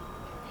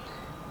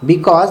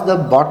 Because the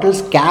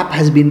bottle's cap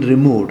has been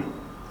removed.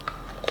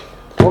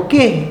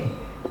 Okay.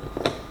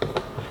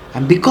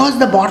 And because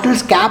the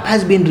bottle's cap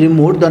has been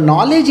removed, the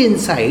knowledge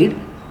inside,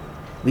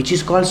 which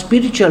is called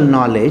spiritual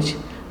knowledge,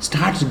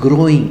 starts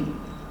growing.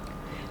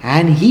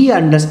 And he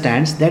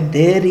understands that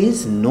there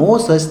is no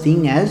such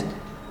thing as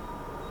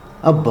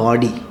a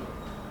body.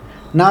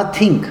 Now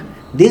think,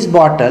 this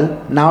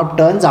bottle now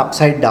turns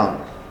upside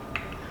down.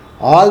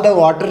 All the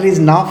water is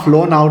now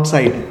flown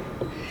outside.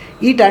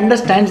 It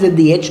understands that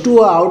the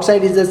H2O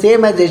outside is the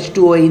same as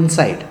H2O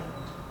inside.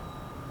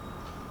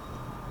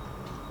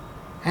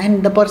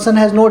 And the person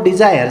has no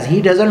desires.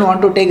 He doesn't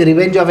want to take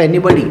revenge of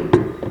anybody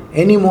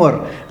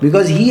anymore,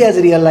 because he has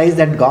realized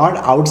that God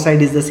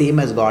outside is the same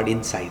as God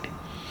inside.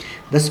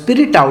 The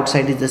spirit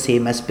outside is the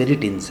same as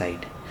spirit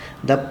inside.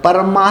 The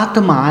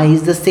Paramatma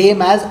is the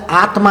same as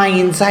Atma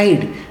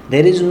inside.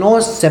 There is no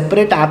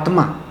separate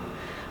Atma.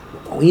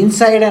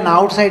 Inside and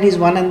outside is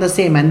one and the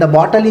same. And the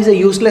bottle is a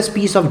useless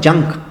piece of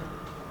junk.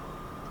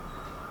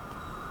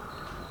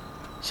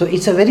 So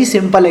it's a very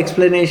simple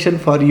explanation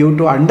for you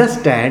to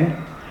understand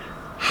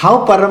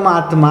how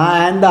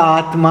Paramatma and the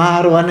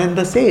Atma are one and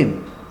the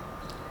same.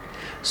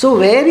 So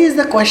where is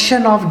the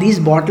question of this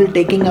bottle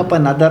taking up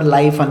another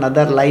life,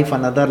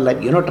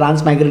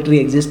 transmigratory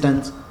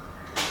existence?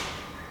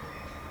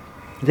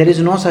 There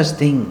is no such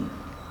thing.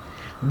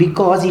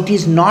 Because it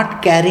is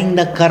not carrying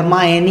the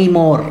karma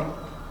anymore.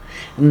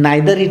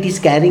 Neither it is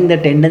carrying the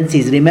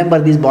tendencies. Remember,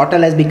 this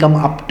bottle has become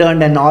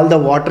upturned and all the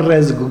water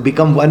has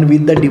become one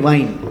with the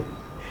divine.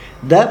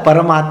 The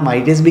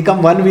Paramatma. It has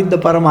become one with the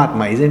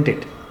Paramatma, isn't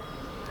it?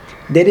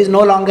 There is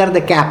no longer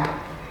the cap.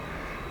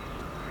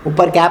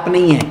 Upar cap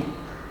nahi hai.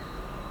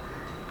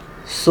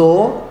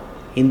 So,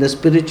 in the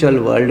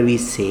spiritual world we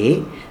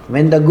say,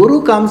 when the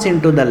Guru comes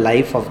into the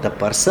life of the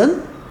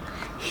person,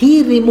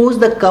 he removes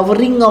the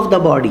covering of the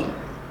body.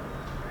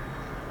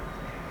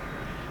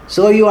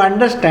 So you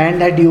understand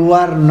that you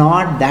are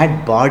not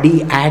that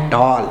body at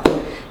all.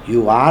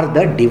 You are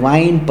the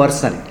divine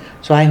person.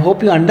 So I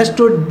hope you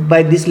understood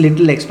by this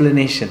little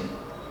explanation.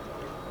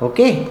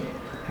 Okay?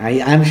 I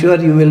am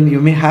sure you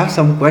may have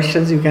some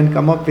questions you can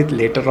come up with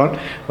later on.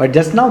 But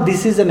just now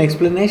this is an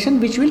explanation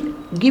which will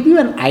give you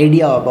an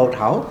idea about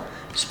how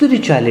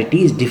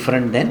spirituality is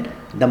different than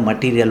the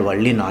material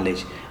worldly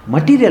knowledge.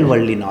 Material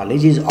worldly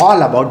knowledge is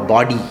all about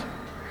body.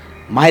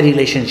 My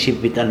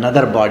relationship with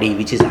another body,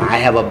 which is I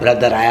have a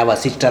brother, I have a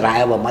sister, I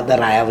have a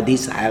mother, I have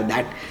this, I have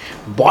that.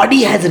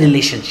 Body has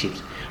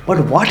relationships.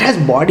 But what has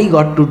body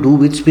got to do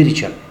with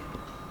spiritual?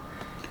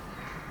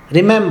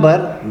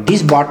 Remember,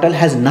 this bottle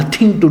has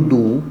nothing to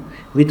do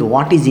with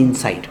what is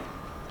inside.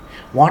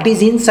 What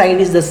is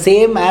inside is the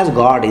same as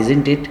God,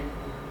 isn't it?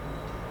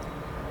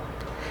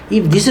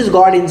 If this is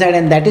God inside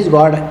and that is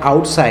God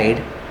outside,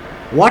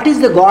 what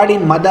is the God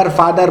in mother,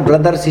 father,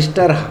 brother,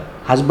 sister,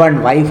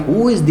 husband, wife?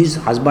 Who is this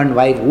husband,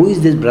 wife? Who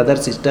is this brother,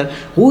 sister?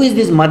 Who is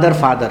this mother,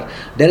 father?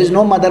 There is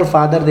no mother,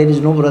 father, there is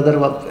no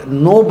brother,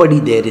 nobody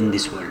there in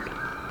this world.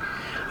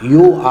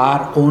 You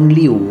are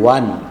only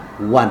one,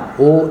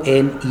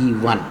 O-N-E,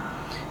 one,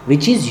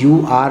 which is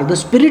you are the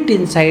spirit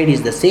inside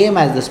is the same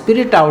as the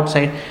spirit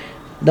outside.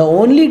 The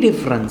only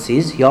difference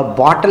is your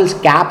bottle's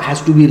cap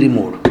has to be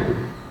removed.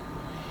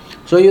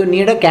 So you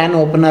need a can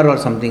opener or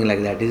something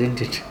like that,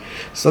 isn't it?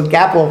 So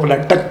cap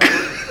opener, tuck.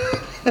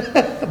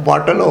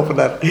 Bottle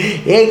opener.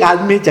 Ek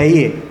aadmi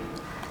chahiye.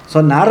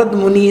 So Narad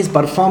Muni is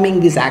performing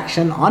this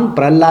action on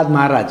Prahlad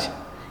Maharaj.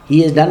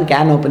 He has done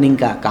can opening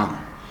ka kaam.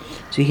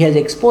 So he has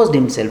exposed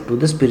himself to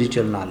the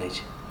spiritual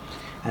knowledge.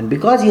 And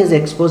because he has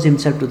exposed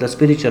himself to the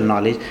spiritual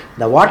knowledge,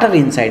 the water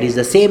inside is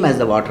the same as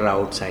the water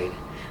outside.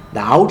 The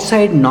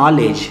outside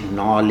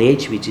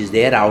knowledge which is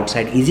there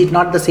outside, is it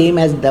not the same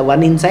as the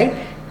one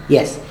inside?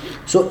 Yes.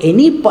 So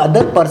any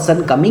other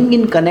person coming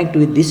in connect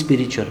with this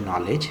spiritual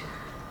knowledge,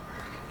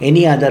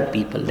 any other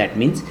people, that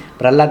means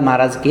Prahlad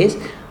Maharaj's case,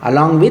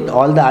 along with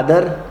all the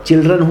other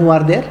children who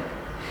are there,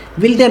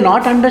 will they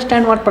not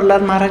understand what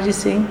Prahlad Maharaj is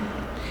saying?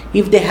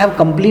 If they have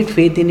complete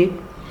faith in it,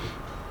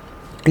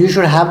 you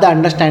should have the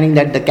understanding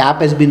that the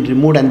cap has been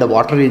removed and the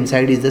water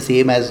inside is the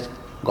same as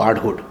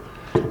Godhood.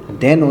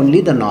 Then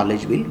only the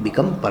knowledge will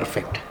become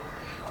perfect.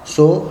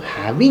 So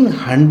having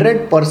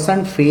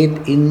 100%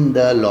 faith in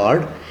the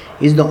Lord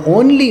is the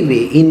only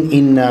way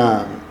in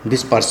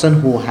this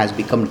person who has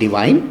become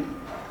divine,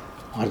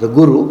 or the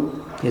Guru,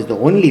 is the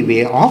only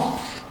way of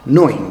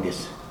knowing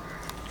this.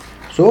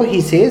 So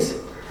he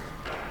says,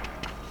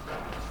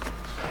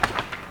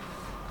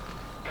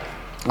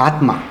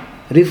 Atma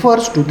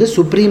refers to the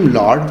Supreme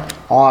Lord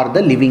or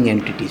the living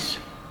entities.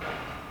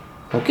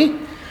 Okay?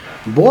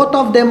 Both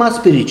of them are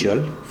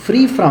spiritual,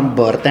 free from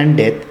birth and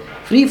death,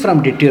 free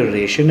from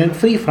deterioration and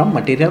free from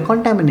material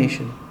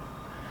contamination.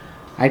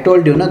 I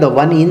told you, the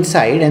one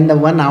inside and the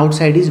one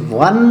outside is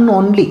one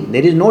only.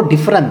 There is no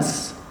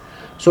difference.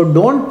 So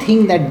don't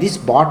think that this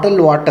bottled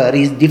water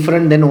is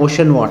different than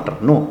ocean water.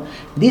 No.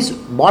 This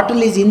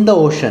bottle is in the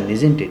ocean,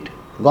 isn't it?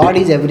 God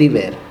is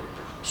everywhere.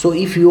 So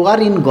if you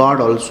are in God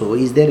also,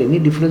 is there any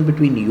difference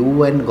between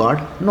you and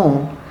God?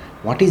 No.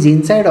 What is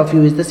inside of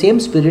you is the same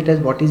spirit as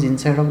what is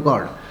inside of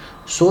God.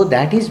 So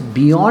that is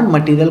beyond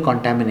material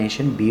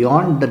contamination,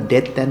 beyond the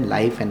death and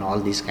life and all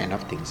these kind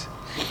of things.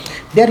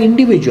 They are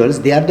individuals,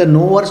 they are the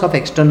knowers of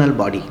external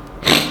body.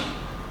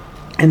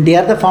 And they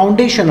are the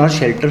foundation or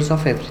shelters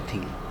of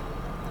everything.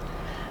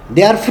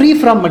 They are free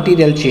from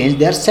material change,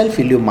 they are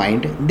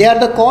self-illumined, they are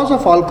the cause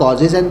of all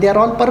causes and they are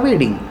all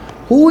pervading.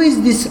 Who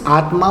is this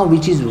Atma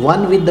which is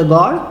one with the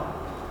God?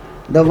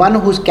 The one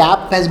whose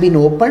cap has been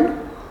opened?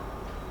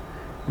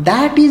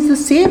 That is the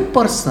same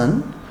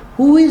person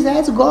who is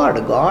as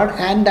God. God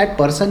and that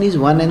person is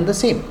one and the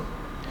same.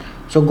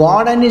 So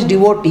God and his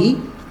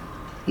devotee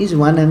is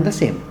one and the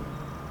same.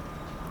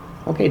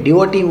 Okay,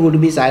 devotee would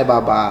be Sai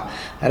Baba,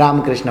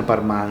 Ramakrishna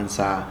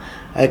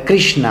Paramahansa,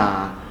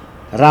 Krishna,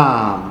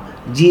 Ram,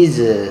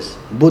 Jesus,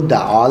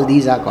 Buddha. All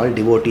these are called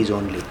devotees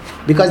only.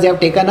 Because they have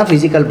taken a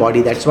physical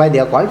body, that's why they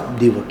are called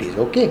devotees.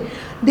 Okay,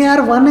 they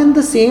are one and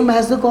the same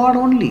as the God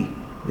only.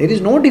 There is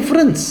no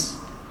difference.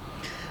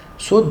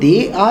 So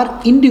they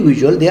are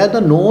individual, they are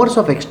the knowers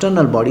of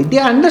external body. They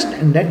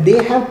understand that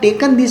they have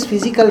taken this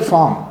physical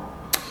form.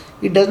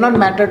 It does not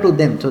matter to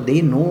them. So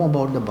they know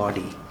about the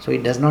body. So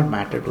it does not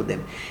matter to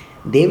them.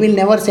 They will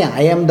never say,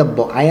 I am the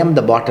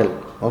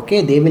bottle.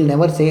 Okay, they will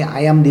never say,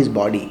 I am this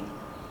body.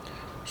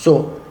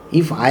 So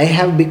if I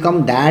have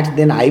become that,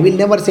 then I will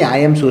never say I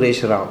am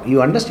Suresh Rao.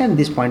 You understand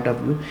this point of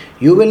view?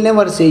 You will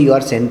never say you are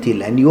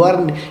Senthil, and you are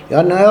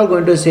never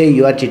going to say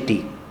you are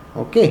Chitti.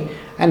 Okay,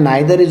 and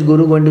neither is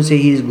Guru going to say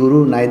he is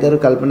Guru, neither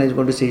Kalpana is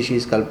going to say she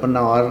is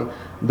Kalpana, or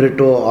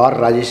Brito or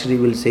Rajeshri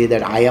will say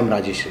that I am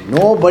Rajeshri.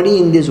 Nobody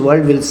in this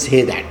world will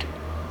say that.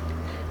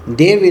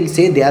 They will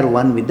say they are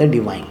one with the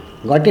divine.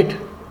 Got it?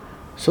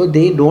 So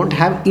they don't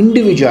have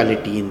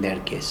individuality in their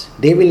case.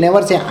 They will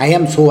never say I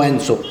am so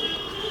and so.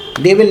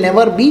 They will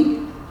never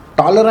be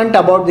tolerant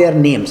about their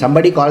name.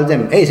 Somebody calls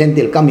them, hey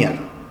Senthil, come here.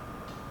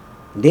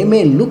 They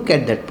may look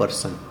at that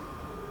person,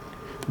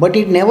 but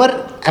it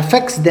never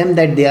affects them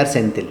that they are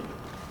Senthil.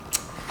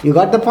 You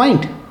got the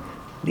point?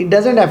 It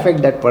doesn't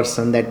affect that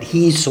person that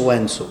he is so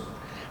and so.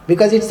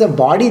 Because it's the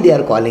body they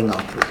are calling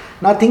out to.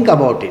 Now think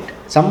about it.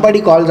 Somebody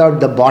calls out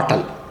the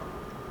bottle.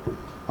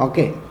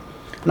 Okay.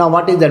 Now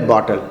what is that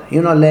bottle?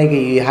 Like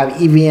you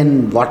have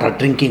Evian water,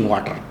 drinking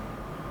water.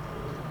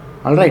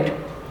 Alright.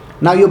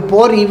 Now you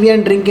pour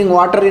Evian drinking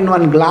water in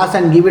one glass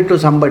and give it to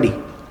somebody.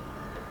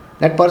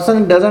 That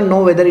person doesn't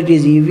know whether it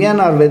is Evian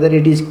or whether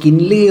it is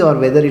Kinley or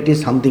whether it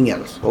is something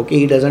else. Okay,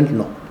 he doesn't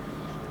know.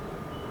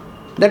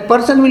 That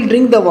person will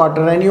drink the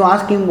water and you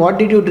ask him, what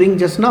did you drink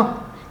just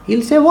now?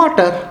 He'll say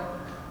water.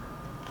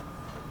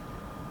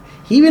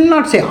 He will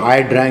not say,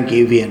 I drank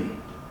Evian.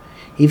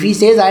 If he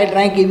says, I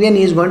drank Evian,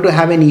 he is going to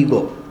have an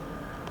ego.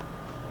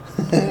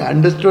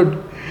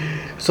 Understood?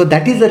 So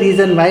that is the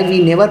reason why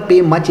we never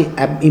pay much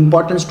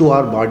importance to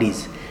our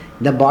bodies.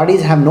 The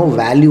bodies have no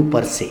value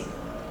per se.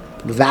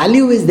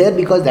 Value is there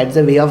because that's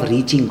the way of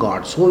reaching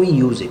God. So we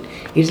use it.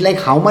 It's like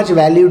how much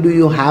value do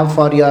you have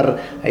for your,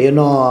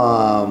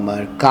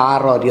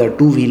 car or your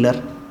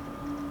two-wheeler?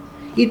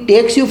 It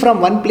takes you from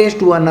one place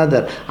to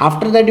another.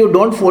 After that, you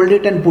don't fold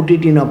it and put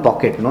it in a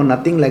pocket. No,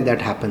 nothing like that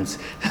happens.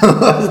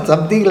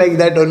 Something like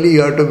that only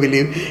you have to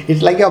believe.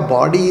 It's like your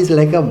body is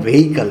like a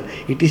vehicle.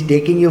 It is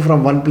taking you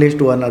from one place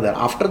to another.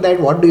 After that,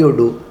 what do?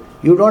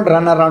 You don't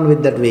run around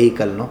with that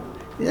vehicle, no?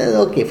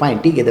 Okay, fine.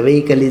 The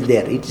vehicle is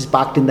there. It is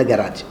parked in the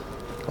garage.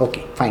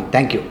 Okay, fine.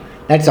 Thank you.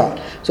 That's all.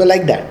 So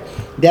like that.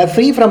 They are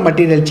free from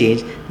material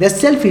change. They are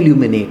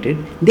self-illuminated.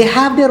 They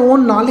have their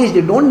own knowledge.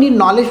 They don't need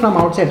knowledge from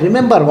outside.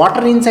 Remember,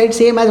 water inside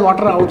same as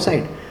water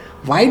outside.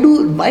 Why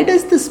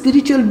does the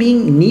spiritual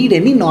being need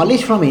any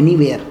knowledge from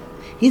anywhere?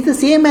 He's the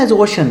same as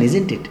ocean,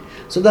 isn't it?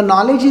 So the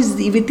knowledge is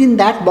within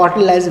that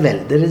bottle as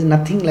well. There is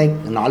nothing like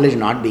knowledge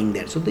not being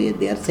there. So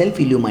they are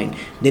self-illumined.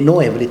 They know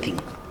everything.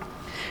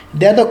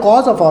 They are the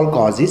cause of all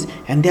causes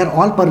and they are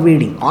all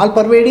pervading. All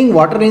pervading,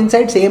 water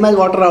inside same as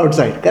water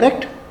outside.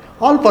 Correct?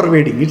 All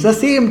pervading. It's the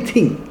same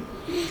thing.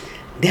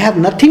 They have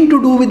nothing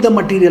to do with the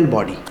material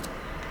body.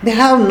 They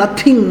have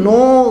nothing,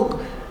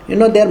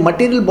 their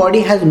material body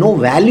has no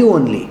value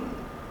only.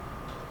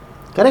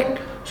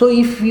 Correct? So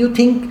if you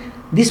think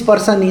this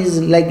person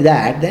is like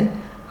that, then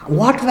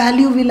what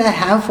value will I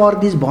have for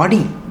this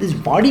body? This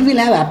body will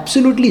have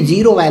absolutely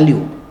zero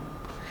value.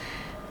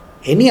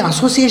 Any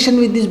association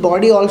with this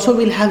body also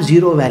will have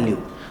zero value.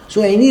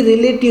 So any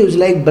relatives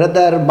like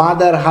brother,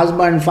 mother,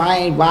 husband,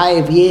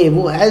 wife,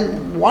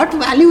 what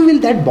value will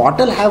that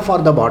bottle have for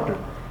the bottle?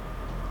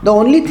 The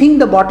only thing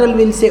the bottle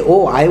will say,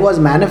 oh, I was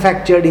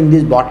manufactured in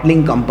this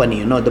bottling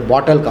company, the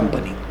bottle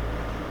company.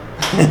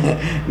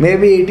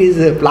 Maybe it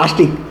is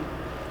plastic.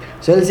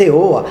 So they'll say,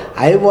 oh,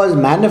 I was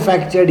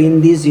manufactured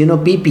in this,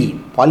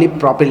 PP,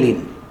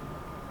 polypropylene.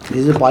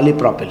 This is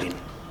polypropylene.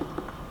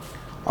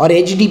 Or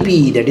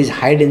HDPE, that is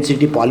high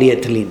density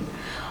polyethylene.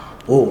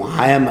 Oh,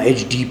 I am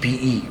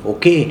HDPE,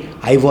 okay.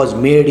 I was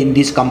made in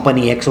this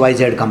company,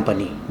 XYZ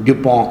company,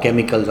 DuPont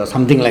Chemicals or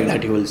something like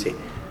that you will say.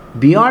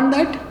 Beyond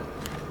that,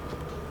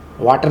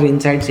 Water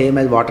inside same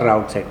as water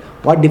outside.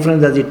 What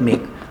difference does it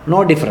make?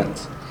 No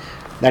difference.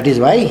 That is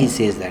why he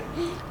says that.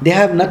 They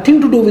have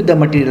nothing to do with the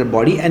material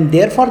body and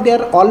therefore they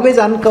are always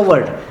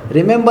uncovered.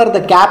 Remember,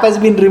 the cap has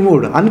been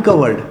removed,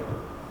 uncovered.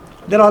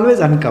 They are always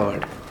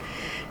uncovered.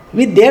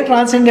 With their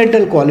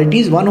transcendental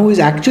qualities, one who is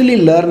actually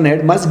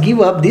learned must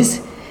give up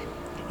this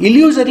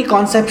illusory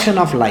conception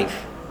of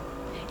life,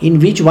 in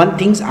which one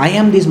thinks I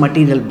am this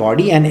material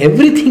body and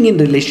everything in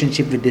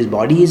relationship with this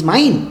body is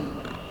mine.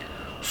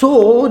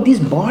 So this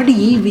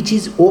body which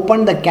is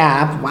opened the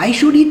cap, why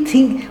should he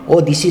think,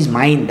 oh, this is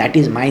mine, that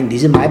is mine,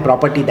 this is my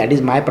property, that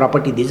is my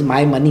property, this is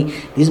my money,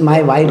 this is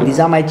my wife, these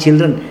are my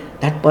children.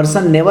 That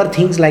person never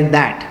thinks like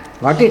that.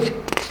 Got it?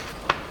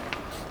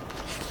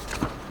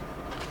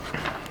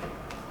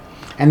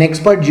 An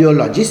expert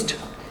geologist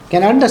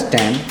can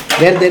understand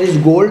where there is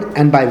gold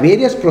and by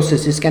various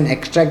processes can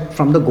extract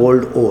from the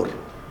gold ore.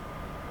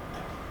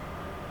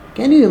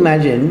 Can you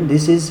imagine?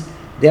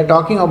 They are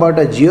talking about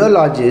a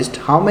geologist.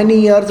 How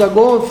many years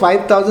ago?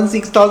 5,000,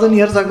 6,000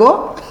 years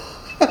ago?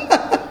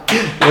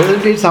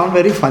 Doesn't it sound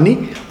very funny?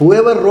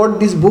 Whoever wrote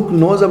this book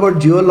knows about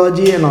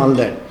geology and all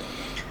that.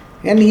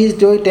 And he is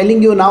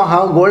telling you now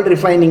how gold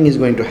refining is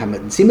going to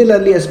happen.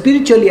 Similarly, a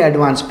spiritually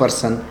advanced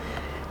person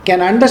can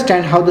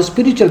understand how the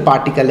spiritual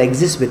particle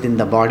exists within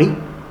the body.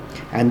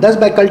 And thus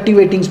by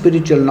cultivating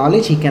spiritual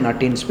knowledge, he can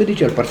attain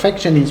spiritual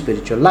perfection in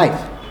spiritual life.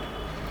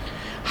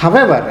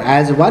 However,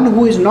 as one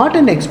who is not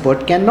an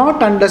expert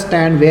cannot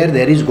understand where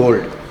there is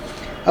gold.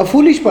 A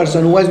foolish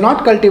person who has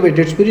not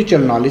cultivated spiritual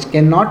knowledge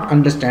cannot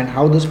understand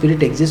how the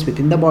spirit exists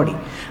within the body.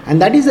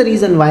 And that is the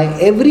reason why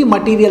every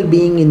material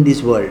being in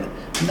this world,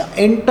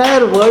 the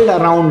entire world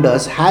around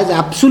us, has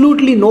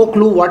absolutely no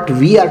clue what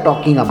we are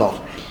talking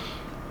about.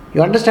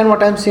 You understand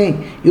what I am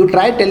saying? You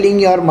try telling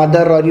your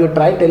mother or you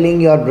try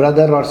telling your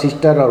brother or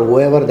sister or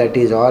whoever that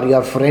is, or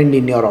your friend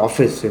in your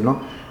office,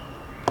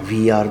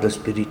 we are the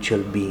spiritual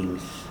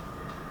beings.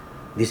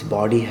 This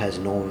body has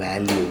no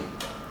value.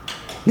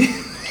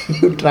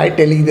 You try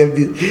telling them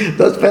this.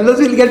 Those fellows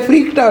will get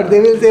freaked out. They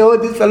will say, oh,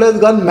 this fellow has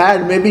gone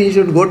mad. Maybe he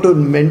should go to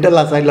mental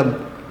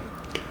asylum.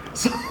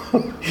 So,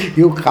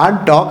 you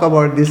can't talk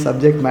about this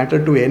subject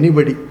matter to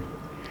anybody.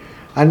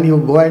 And you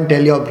go and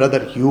tell your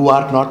brother, you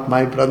are not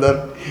my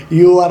brother.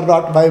 You are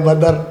not my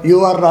mother. You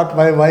are not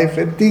my wife.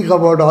 And think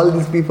about all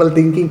these people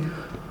thinking,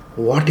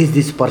 what is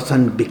this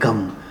person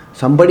become?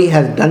 Somebody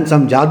has done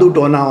some jadoo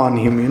tona on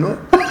him,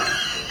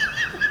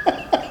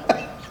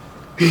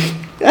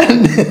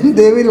 And then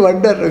they will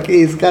wonder,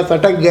 okay, iska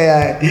satak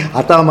gaya hai,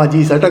 hata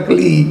maji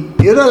satakli,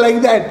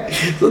 like that.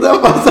 So the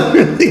person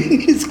will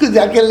think, isko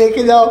jaake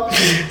leke jao,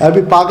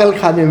 abhi pagal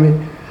khane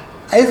mein.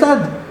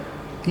 Aisa,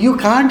 you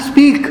can't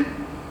speak.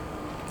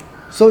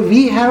 So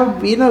we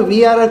have,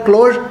 we are a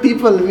closed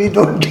people. We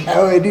don't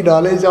have any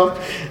knowledge of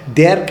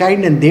their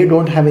kind and they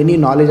don't have any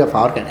knowledge of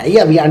our kind.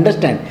 Yeah, we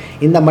understand.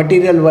 In the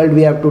material world,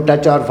 we have to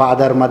touch our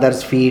father,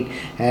 mother's feet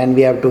and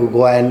we have to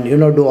go and,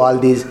 do all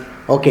these.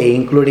 Okay,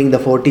 including the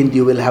 14th,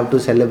 you will have to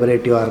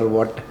celebrate your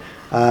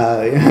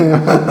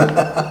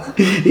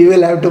you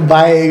will have to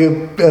buy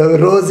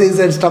roses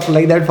and stuff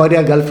like that for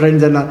your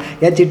girlfriends and all.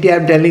 Yeah, Chitti,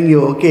 I'm telling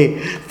you,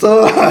 okay.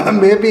 So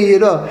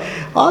maybe,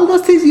 all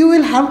those things you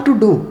will have to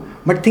do.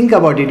 But think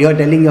about it, you are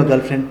telling your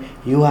girlfriend,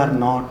 you are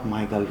not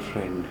my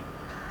girlfriend.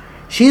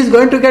 She is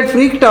going to get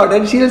freaked out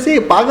and she will say,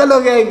 पागल हो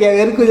गया है क्या,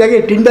 मेरे को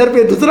जाके Tinder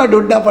पे दूसरा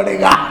ढूंढना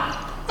पड़ेगा.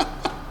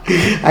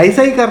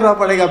 ऐसा ही करना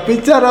पड़ेगा,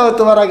 पीछे रहो,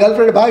 तुम्हारा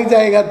गर्लफ्रेंड भाग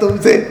जाएगा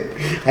तुमसे.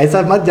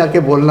 ऐसा मत जाके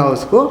बोलना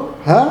उसको.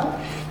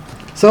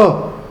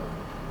 So,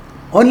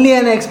 only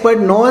an expert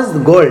knows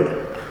gold.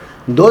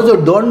 Those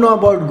who don't know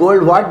about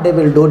gold, what they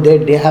will do,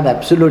 they have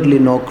absolutely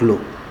no clue.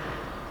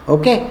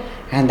 Okay?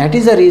 And that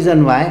is the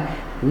reason why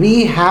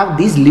we have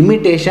this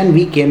limitation.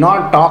 We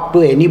cannot talk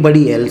to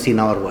anybody else in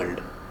our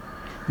world.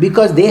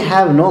 Because they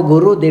have no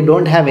guru, they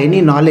don't have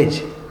any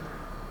knowledge.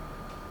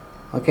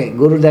 Okay,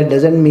 guru, that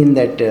doesn't mean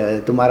that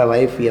तुम्हारा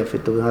wife या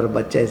फिर तुम्हारा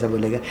बच्चा ऐसा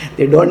बोलेगा.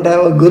 They don't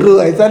have a guru,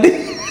 ऐसा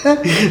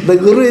नहीं. The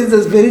guru is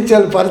the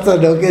spiritual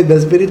person, okay, the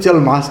spiritual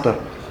master.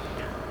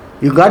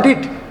 You got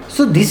it?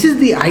 So this is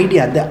the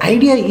idea. The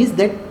idea is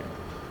that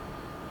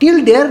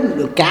till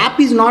their cap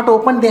is not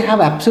open, they have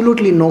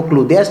absolutely no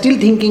clue. They are still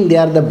thinking they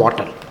are the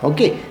bottle.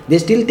 Okay, they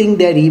still think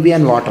they are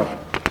Evian water,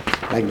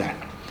 like that.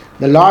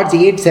 The Lord's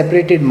 8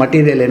 separated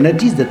material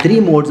energies, the 3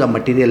 modes of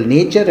material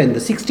nature and the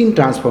 16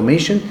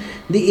 transformation,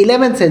 the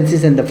 11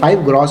 senses and the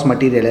 5 gross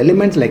material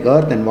elements like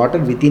earth and water.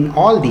 Within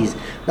all these,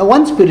 the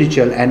one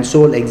spiritual and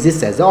soul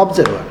exists as the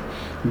observer.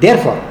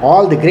 Therefore,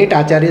 all the great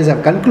acharyas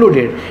have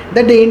concluded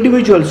that the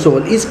individual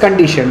soul is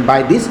conditioned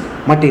by these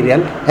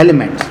material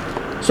elements.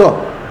 So,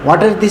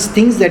 what are these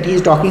things that he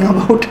is talking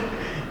about?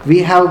 We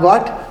have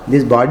got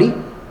this body.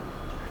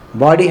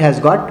 Body has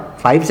got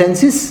 5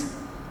 senses.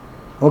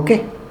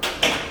 Okay.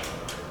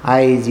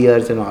 Eyes,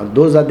 ears and all.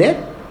 Those are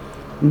there.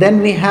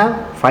 Then we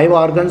have 5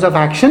 organs of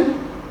action.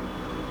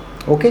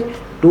 Okay.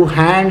 2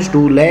 hands,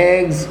 2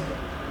 legs,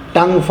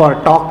 tongue for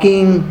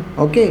talking.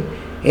 Okay.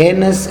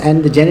 Anus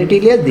and the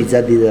genitalia. These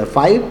are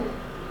 5.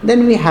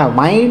 Then we have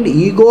mind,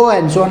 ego,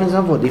 and so on and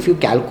so forth. If you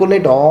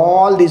calculate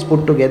all these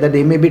put together,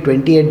 they may be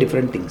 28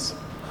 different things.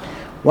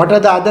 What are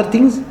the other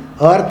things?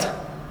 Earth.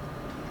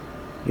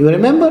 You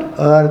remember?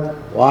 Earth,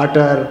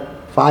 water,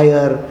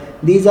 fire.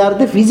 These are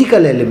the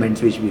physical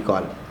elements which we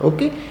call.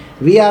 Okay?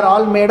 We are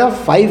all made of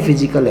 5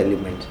 physical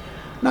elements.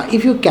 Now,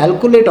 if you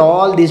calculate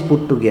all these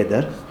put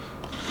together,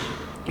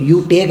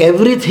 you take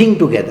everything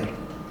together.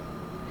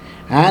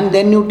 And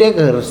then you take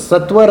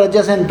Sattva,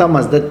 Rajas and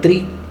Tamas, the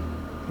 3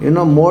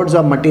 modes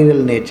of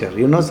material nature.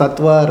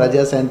 Sattva,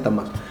 Rajas and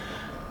Tamas.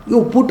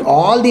 You put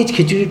all these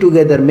khichdi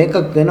together, make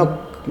a,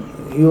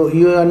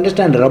 you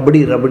understand,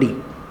 rabdi.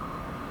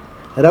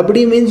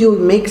 Rabdi means you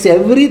mix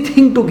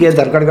everything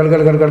together.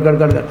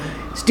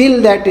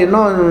 Still that,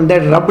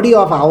 that rabdi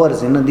of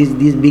ours,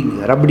 this big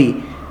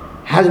rabdi,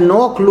 has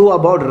no clue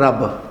about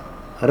Rab.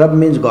 Rab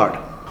means God.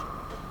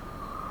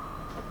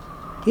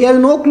 He has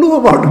no clue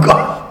about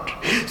God.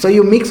 So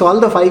you mix all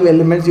the 5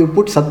 elements, you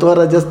put Sattva,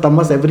 Rajas,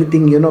 Tamas,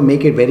 everything,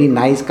 make it very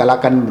nice,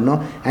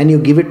 kalakan, and you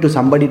give it to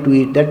somebody to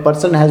eat. That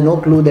person has no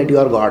clue that you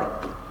are God.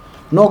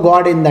 No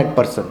God in that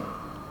person.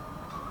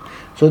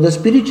 So the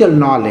spiritual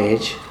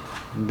knowledge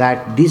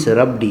that this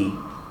Rabdi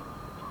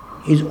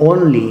is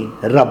only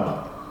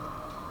Rab.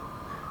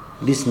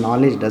 This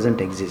knowledge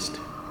doesn't exist.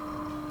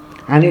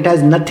 And it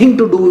has nothing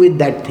to do with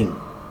that thing.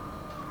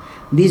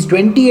 These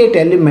 28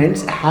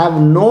 elements have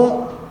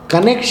no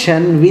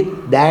connection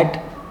with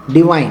that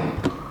divine.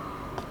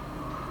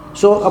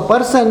 So a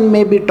person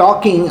may be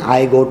talking,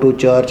 I go to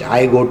church,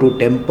 I go to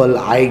temple,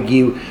 I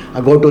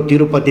go to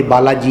Tirupati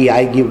Balaji,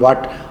 I give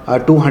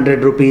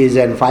 200 rupees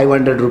and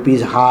 500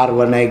 rupees har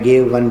when I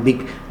gave one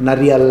big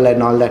nariyal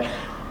and all that.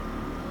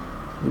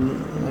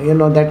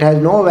 That has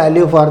no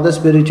value for the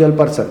spiritual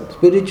person.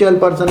 Spiritual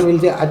person will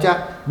say,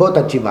 Acha, बहुत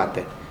अच्छी बात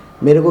है,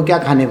 मेरे को क्या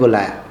खाने को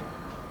लाया?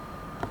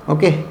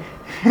 Okay?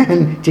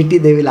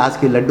 Chitti, they will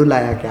ask you, laddu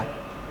लाया क्या?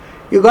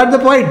 You got the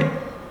point.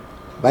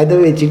 By the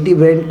way, Chitti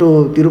went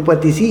to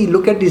Tirupati. See,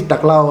 look at his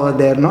takla over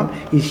there, no?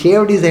 He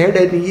shaved his head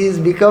and he has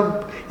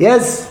become,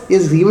 yes, he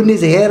has given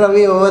his hair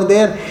away over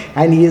there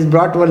and he has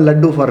brought one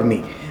laddu for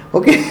me.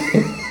 Okay?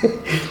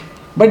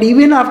 But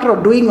even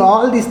after doing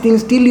all these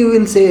things, still you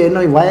will say,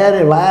 why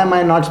am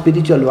I not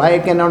spiritual? Why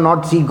can I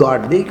not see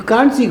God? You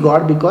can't see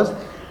God because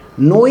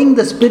knowing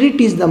the spirit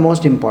is the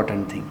most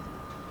important thing,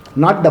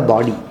 not the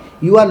body.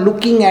 You are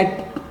looking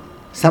at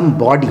some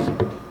body,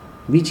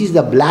 which is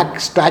the black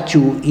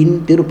statue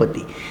in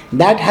Tirupati.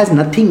 That has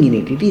nothing in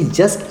it. It is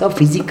just a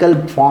physical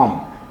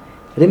form.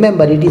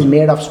 Remember, it is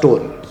made of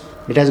stone.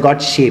 It has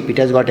got shape. It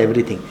has got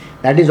everything.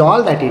 That is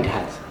all that it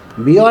has.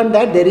 Beyond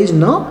that, there is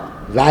no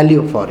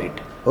value for it.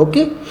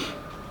 Okay?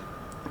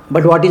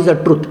 But what is the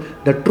truth?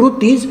 The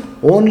truth is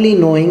only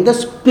knowing the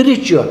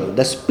spiritual,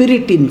 the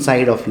spirit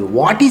inside of you.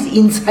 What is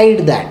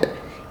inside that?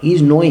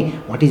 Is knowing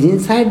what is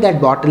inside that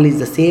bottle is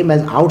the same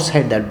as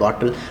outside that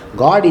bottle.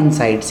 God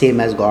inside, same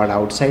as God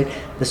outside.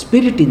 The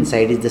spirit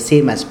inside is the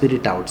same as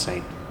spirit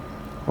outside.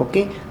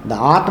 Okay? The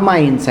Atma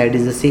inside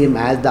is the same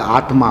as the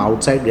Atma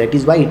outside. That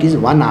is why it is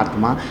one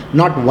Atma,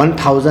 not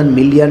 1,000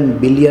 million,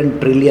 billion,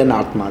 trillion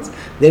Atmas.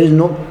 There is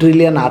no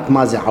trillion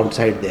Atmas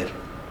outside there.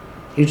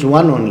 It's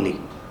one only.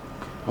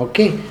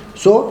 Okay?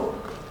 So,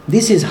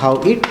 this is how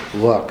it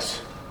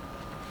works.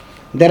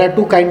 There are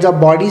 2 kinds of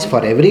bodies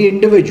for every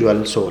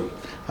individual soul.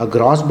 A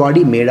gross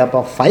body made up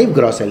of 5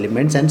 gross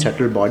elements and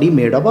subtle body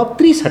made up of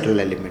 3 subtle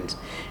elements.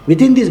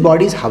 Within these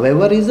bodies,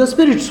 however, is the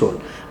spirit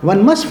soul.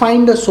 One must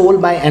find the soul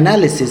by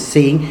analysis,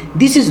 saying,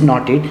 this is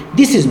not it,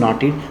 this is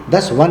not it.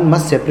 Thus, one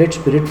must separate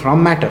spirit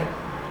from matter.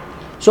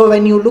 So,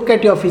 when you look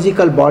at your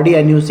physical body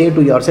and you say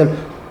to yourself,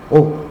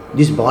 oh,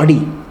 this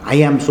body, I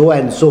am so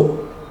and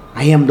so,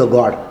 I am the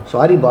God.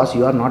 Sorry, boss,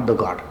 you are not the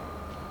God.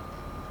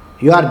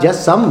 You are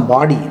just some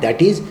body,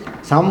 that is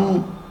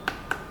some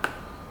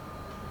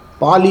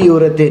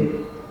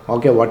polyurethane,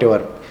 okay,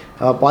 whatever,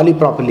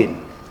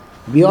 polypropylene.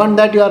 Beyond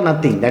that, you are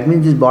nothing. That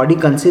means this body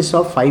consists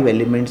of 5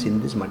 elements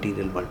in this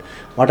material world.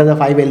 What are the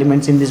 5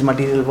 elements in this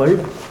material world?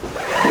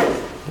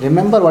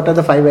 Remember, what are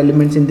the 5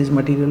 elements in this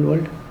material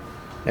world?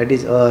 That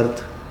is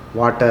earth,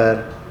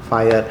 water,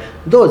 fire.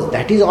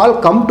 That is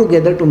all come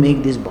together to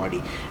make this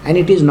body. And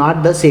it is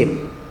not the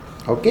same.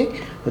 Okay?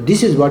 So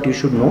this is what you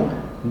should know.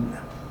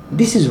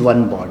 This is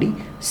one body.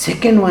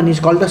 Second one is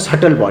called the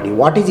subtle body.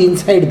 What is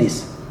inside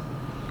this?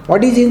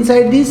 What is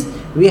inside this?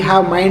 We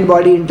have mind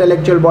body,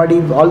 intellectual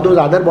body, all those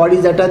other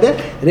bodies that are there.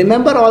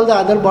 Remember all the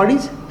other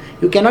bodies?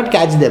 You cannot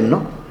catch them,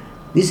 no?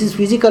 This is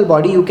physical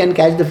body, you can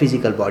catch the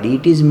physical body.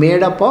 It is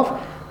made up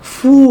of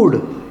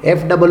food,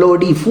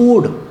 F-O-O-D,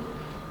 food.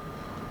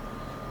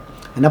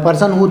 And a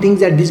person who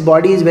thinks that this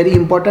body is very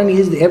important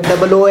is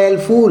F-O-O-L,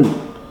 fool.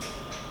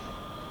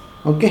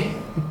 Okay?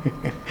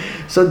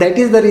 So that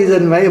is the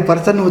reason why a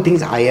person who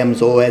thinks I am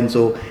so and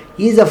so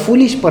is a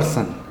foolish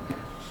person.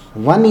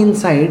 One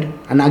inside,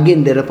 and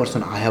again there is a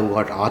person, I have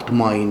got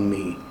Atma in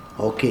me.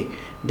 Okay.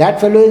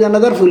 That fellow is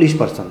another foolish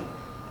person.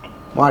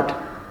 What?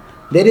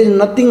 There is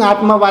nothing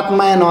Atma,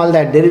 Vatma and all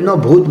that. There is no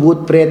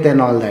Bhoot, Pret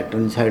and all that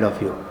inside of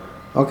you.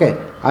 Okay.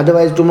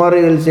 Otherwise, tomorrow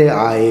you will say,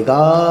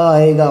 Aega,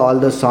 Aega, all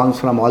the songs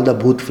from all the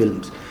Bhoot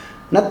films.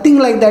 Nothing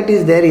like that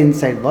is there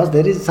inside, boss.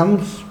 There is some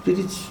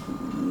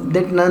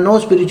no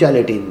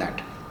spirituality in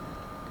that.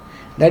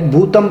 That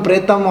Bhutam,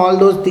 Pretam, all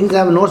those things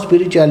have no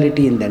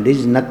spirituality in them. There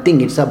is nothing,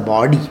 it's a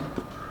body.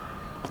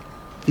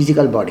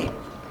 Physical body.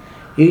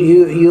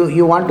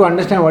 You want to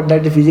understand what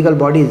that physical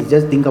body is,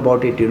 just think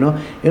about it,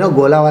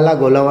 Gola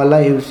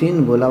wala, you've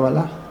seen Gola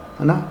wala?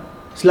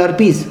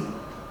 Slurpees.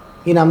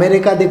 In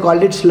America they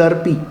called it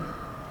Slurpee.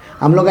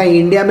 हम लोग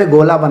India में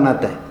गोला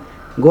बनाता है.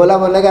 गोला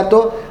बनेगा तो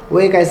वो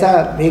एक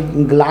ऐसा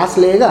एक ग्लास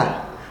लेगा,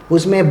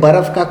 उसमें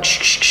बर्फ का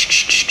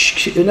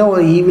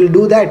he will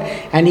do that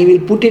and he will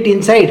put it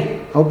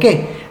inside,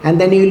 okay,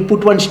 and then he will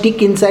put one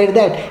stick inside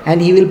that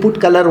and he will put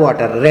color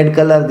water, red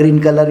color,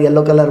 green color,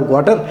 yellow color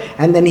water,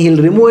 and then he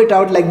will remove it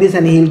out like this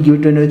and he will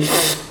give it to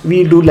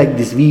we do like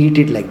this, we eat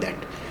it like that.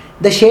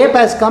 The shape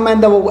has come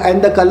and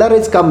the color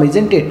has come,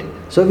 isn't it?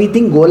 So we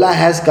think gola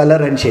has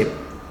color and shape.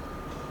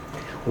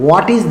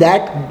 What is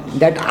that?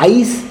 That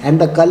ice and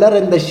the color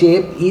and the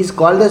shape is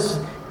called as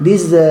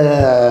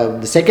the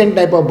second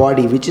type of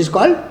body, which is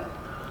called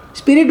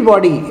spirit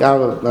body.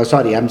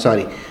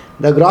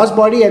 The gross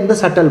body and the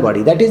subtle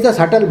body. That is the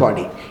subtle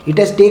body. It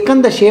has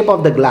taken the shape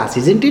of the glass,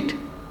 isn't it?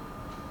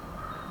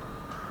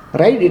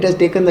 Right? It has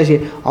taken the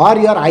shape. Or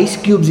your ice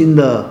cubes in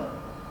the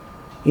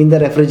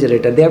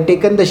refrigerator. They have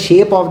taken the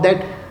shape of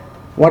that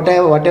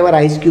whatever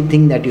ice cube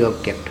thing that you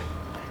have kept.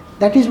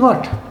 That is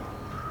what.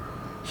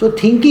 So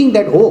thinking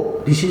that,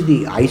 oh, this is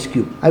the ice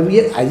cube,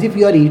 as if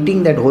you are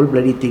eating that whole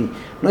bloody thing.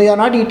 No, you are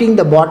not eating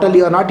the bottle,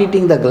 you are not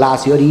eating the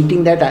glass, you are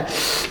eating that,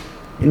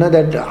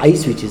 that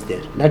ice which is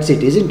there. That's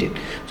it, isn't it?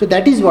 So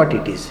that is what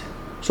it is.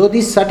 So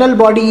this subtle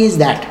body is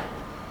that.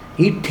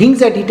 It thinks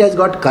that it has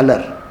got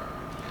color.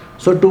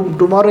 So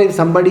tomorrow if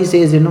somebody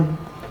says,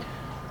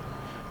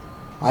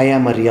 I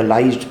am a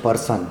realized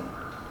person.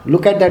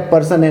 Look at that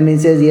person and he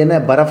says, ये ना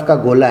बर्फ का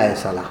गोला है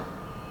साला,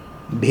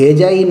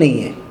 भेजा ही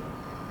नहीं है.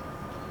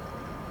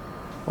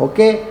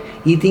 Okay,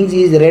 he thinks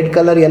he is red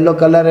color, yellow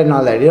color and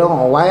all that.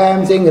 Why I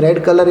am saying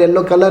red color,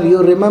 yellow color?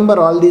 You remember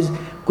all these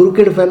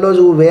crooked fellows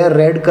who wear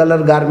red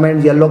color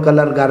garments, yellow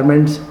color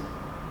garments.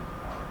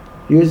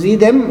 You see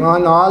them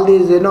on all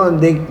these,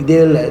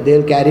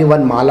 they'll carry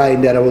one mala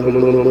in their,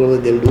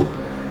 they'll do.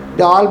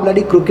 They're all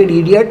bloody crooked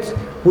idiots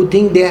who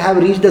think they have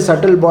reached the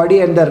subtle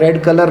body and the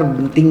red color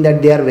thing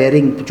that they are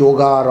wearing,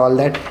 choga or all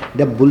that.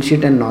 They're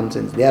bullshit and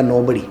nonsense. They are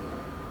nobody.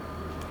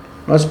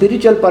 A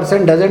spiritual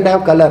person doesn't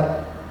have color.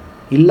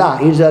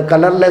 Illa is a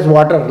colorless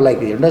water,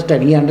 like you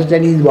understand. He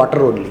understands he is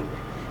water only.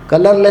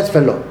 Colorless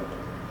fellow.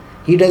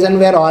 He doesn't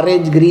wear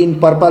orange, green,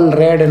 purple,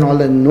 red and all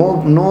that.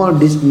 No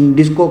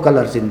disco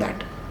colors in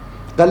that.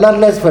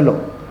 Colorless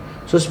fellow.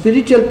 So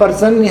spiritual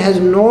person has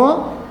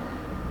no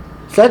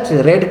such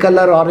red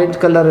color, orange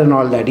color and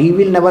all that. He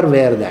will never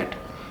wear that.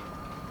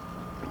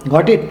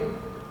 Got it?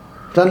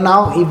 So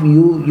now if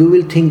you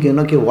will think,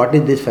 okay, what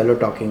is this fellow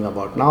talking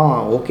about?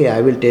 Now, okay,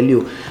 I will tell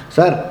you.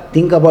 Sir,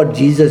 think about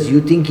Jesus. You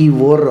think he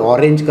wore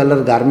orange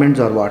color garments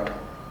or what?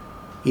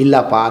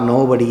 Illa pa,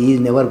 nobody. He is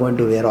never going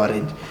to wear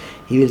orange.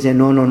 He will say,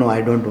 no,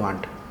 I don't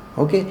want.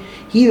 Okay?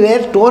 He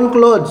wears torn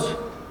clothes.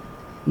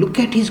 Look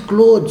at his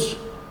clothes.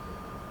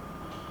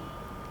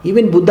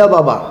 Even Buddha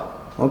Baba.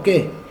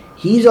 Okay?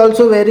 He is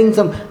also wearing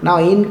some, now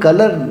in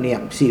color,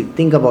 see,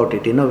 think about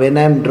it, when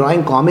I am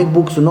drawing comic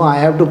books, I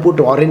have to put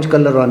orange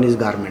color on his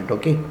garment,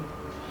 okay?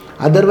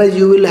 Otherwise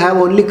you will have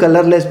only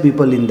colorless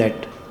people in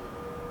that.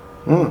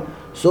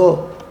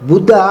 So,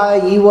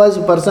 Buddha, he was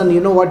a person,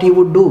 what he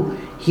would do?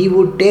 He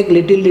would take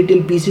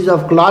little pieces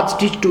of cloth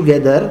stitched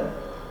together.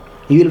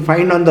 He will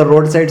find on the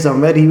roadside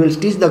somewhere, he will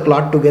stitch the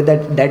cloth together.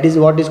 That is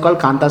what is called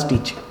Kanta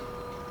stitch.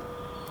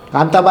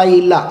 Kanta bai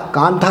illa,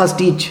 Kanta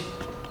stitch.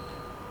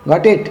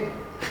 Got it?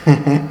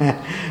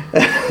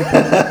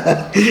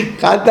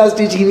 Kanta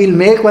stitch, he will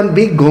make one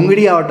big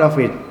gongdi out of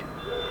it.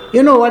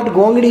 You know what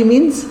gongdi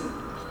means?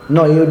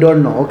 No, you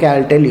don't know. Okay,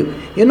 I'll tell you.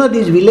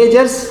 These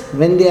villagers,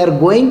 when they are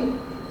going,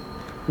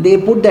 they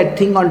put that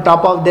thing on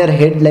top of their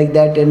head like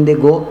that and they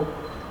go.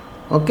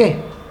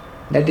 Okay,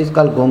 that is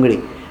called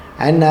gongdi.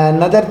 And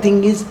another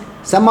thing is,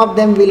 some of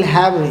them will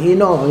have,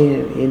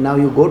 now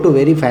you go to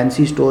very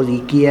fancy stores,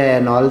 IKEA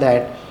and all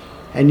that,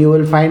 and you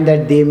will find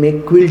that they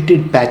make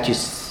quilted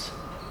patches.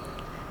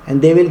 And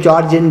they will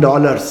charge in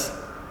dollars.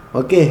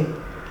 Okay.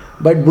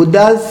 But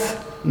Buddha's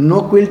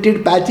no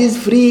quilted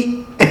patches,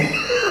 free.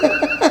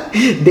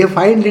 They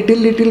find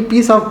little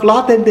piece of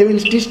cloth and they will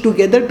stitch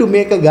together to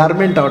make a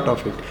garment out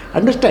of it.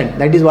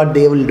 Understand? That is what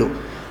they will do.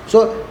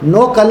 So,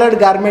 no colored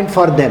garment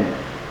for them.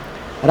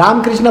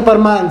 Ramakrishna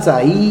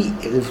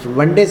Paramahansa,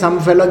 one day some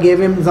fellow gave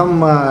him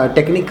some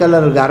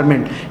technicolor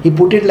garment. He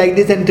put it like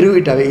this and threw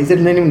it away. He said,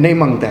 nahi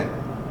mangta hai.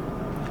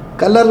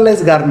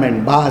 Colorless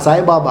garment,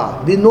 Sai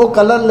Baba, there is no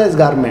colorless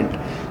garment.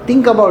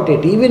 Think about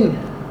it, even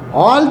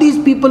all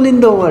these people in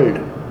the world.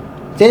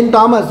 St.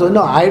 Thomas,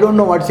 I don't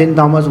know what St.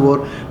 Thomas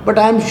wore, but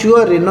I am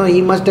sure,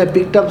 he must have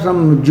picked up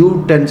some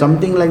jute and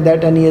something like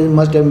that and he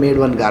must have made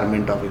one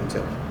garment of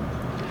himself.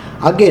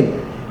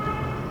 Again,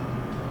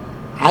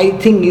 I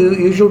think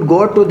you should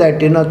go to that,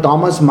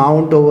 Thomas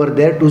Mount over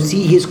there to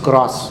see his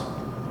cross.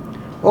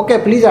 Okay,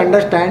 please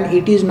understand,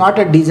 it is not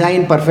a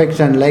design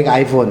perfection like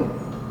iPhone.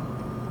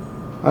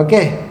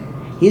 Okay,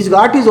 he's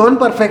got his own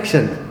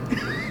perfection.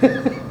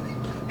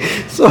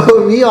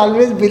 So we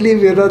always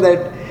believe,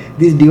 that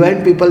these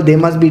divine people, they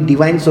must be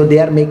divine, so they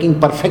are making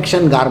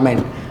perfection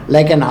garment,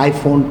 like an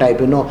iPhone type,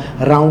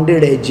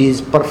 rounded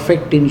edges,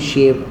 perfect in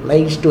shape,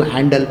 likes to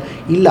handle.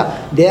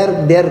 Illa,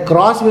 their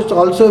cross which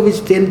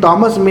St.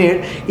 Thomas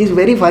made is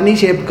very funny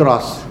shaped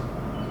cross.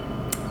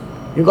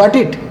 You got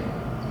it?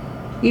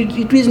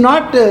 It is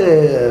not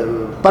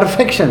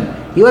perfection.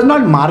 He was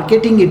not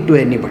marketing it to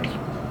anybody.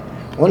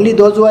 Only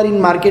those who are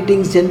in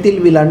marketing,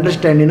 Senthil, will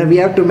understand, we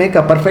have to make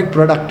a perfect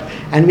product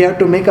and we have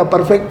to make a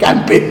perfect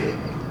campaign.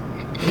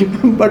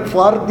 But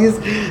for these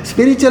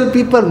spiritual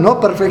people, no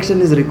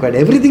perfection is required.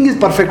 Everything is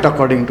perfect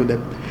according to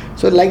them.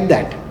 So like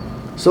that.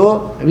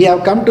 So we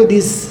have come to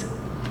this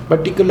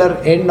particular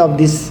end of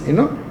this,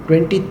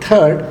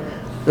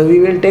 23rd. So we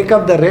will take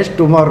up the rest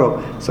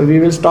tomorrow. So we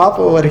will stop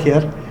over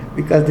here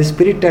because the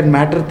spirit and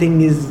matter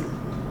thing is...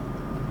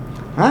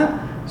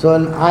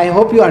 So I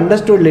hope you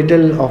understood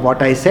little of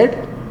what I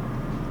said.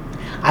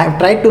 I have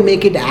tried to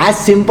make it as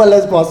simple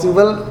as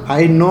possible.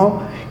 I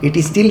know it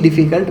is still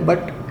difficult,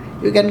 but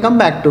you can come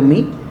back to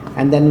me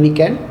and then we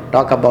can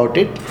talk about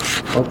it.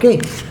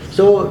 Okay.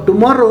 So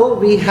tomorrow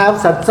we have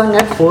satsang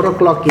at 4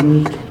 o'clock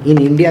in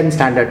Indian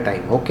Standard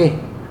Time. Okay.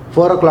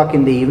 4 o'clock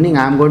in the evening.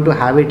 I am going to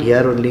have it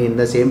here only in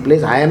the same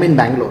place. I am in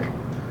Bangalore.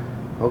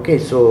 Okay.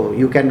 So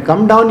you can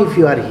come down if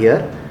you are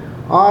here,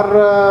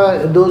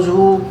 or those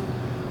who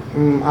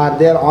are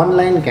there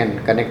online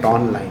can connect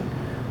online.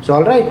 So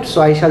alright.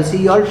 So I shall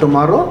see you all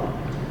tomorrow.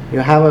 You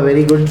have a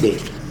very good day.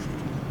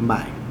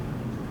 Bye.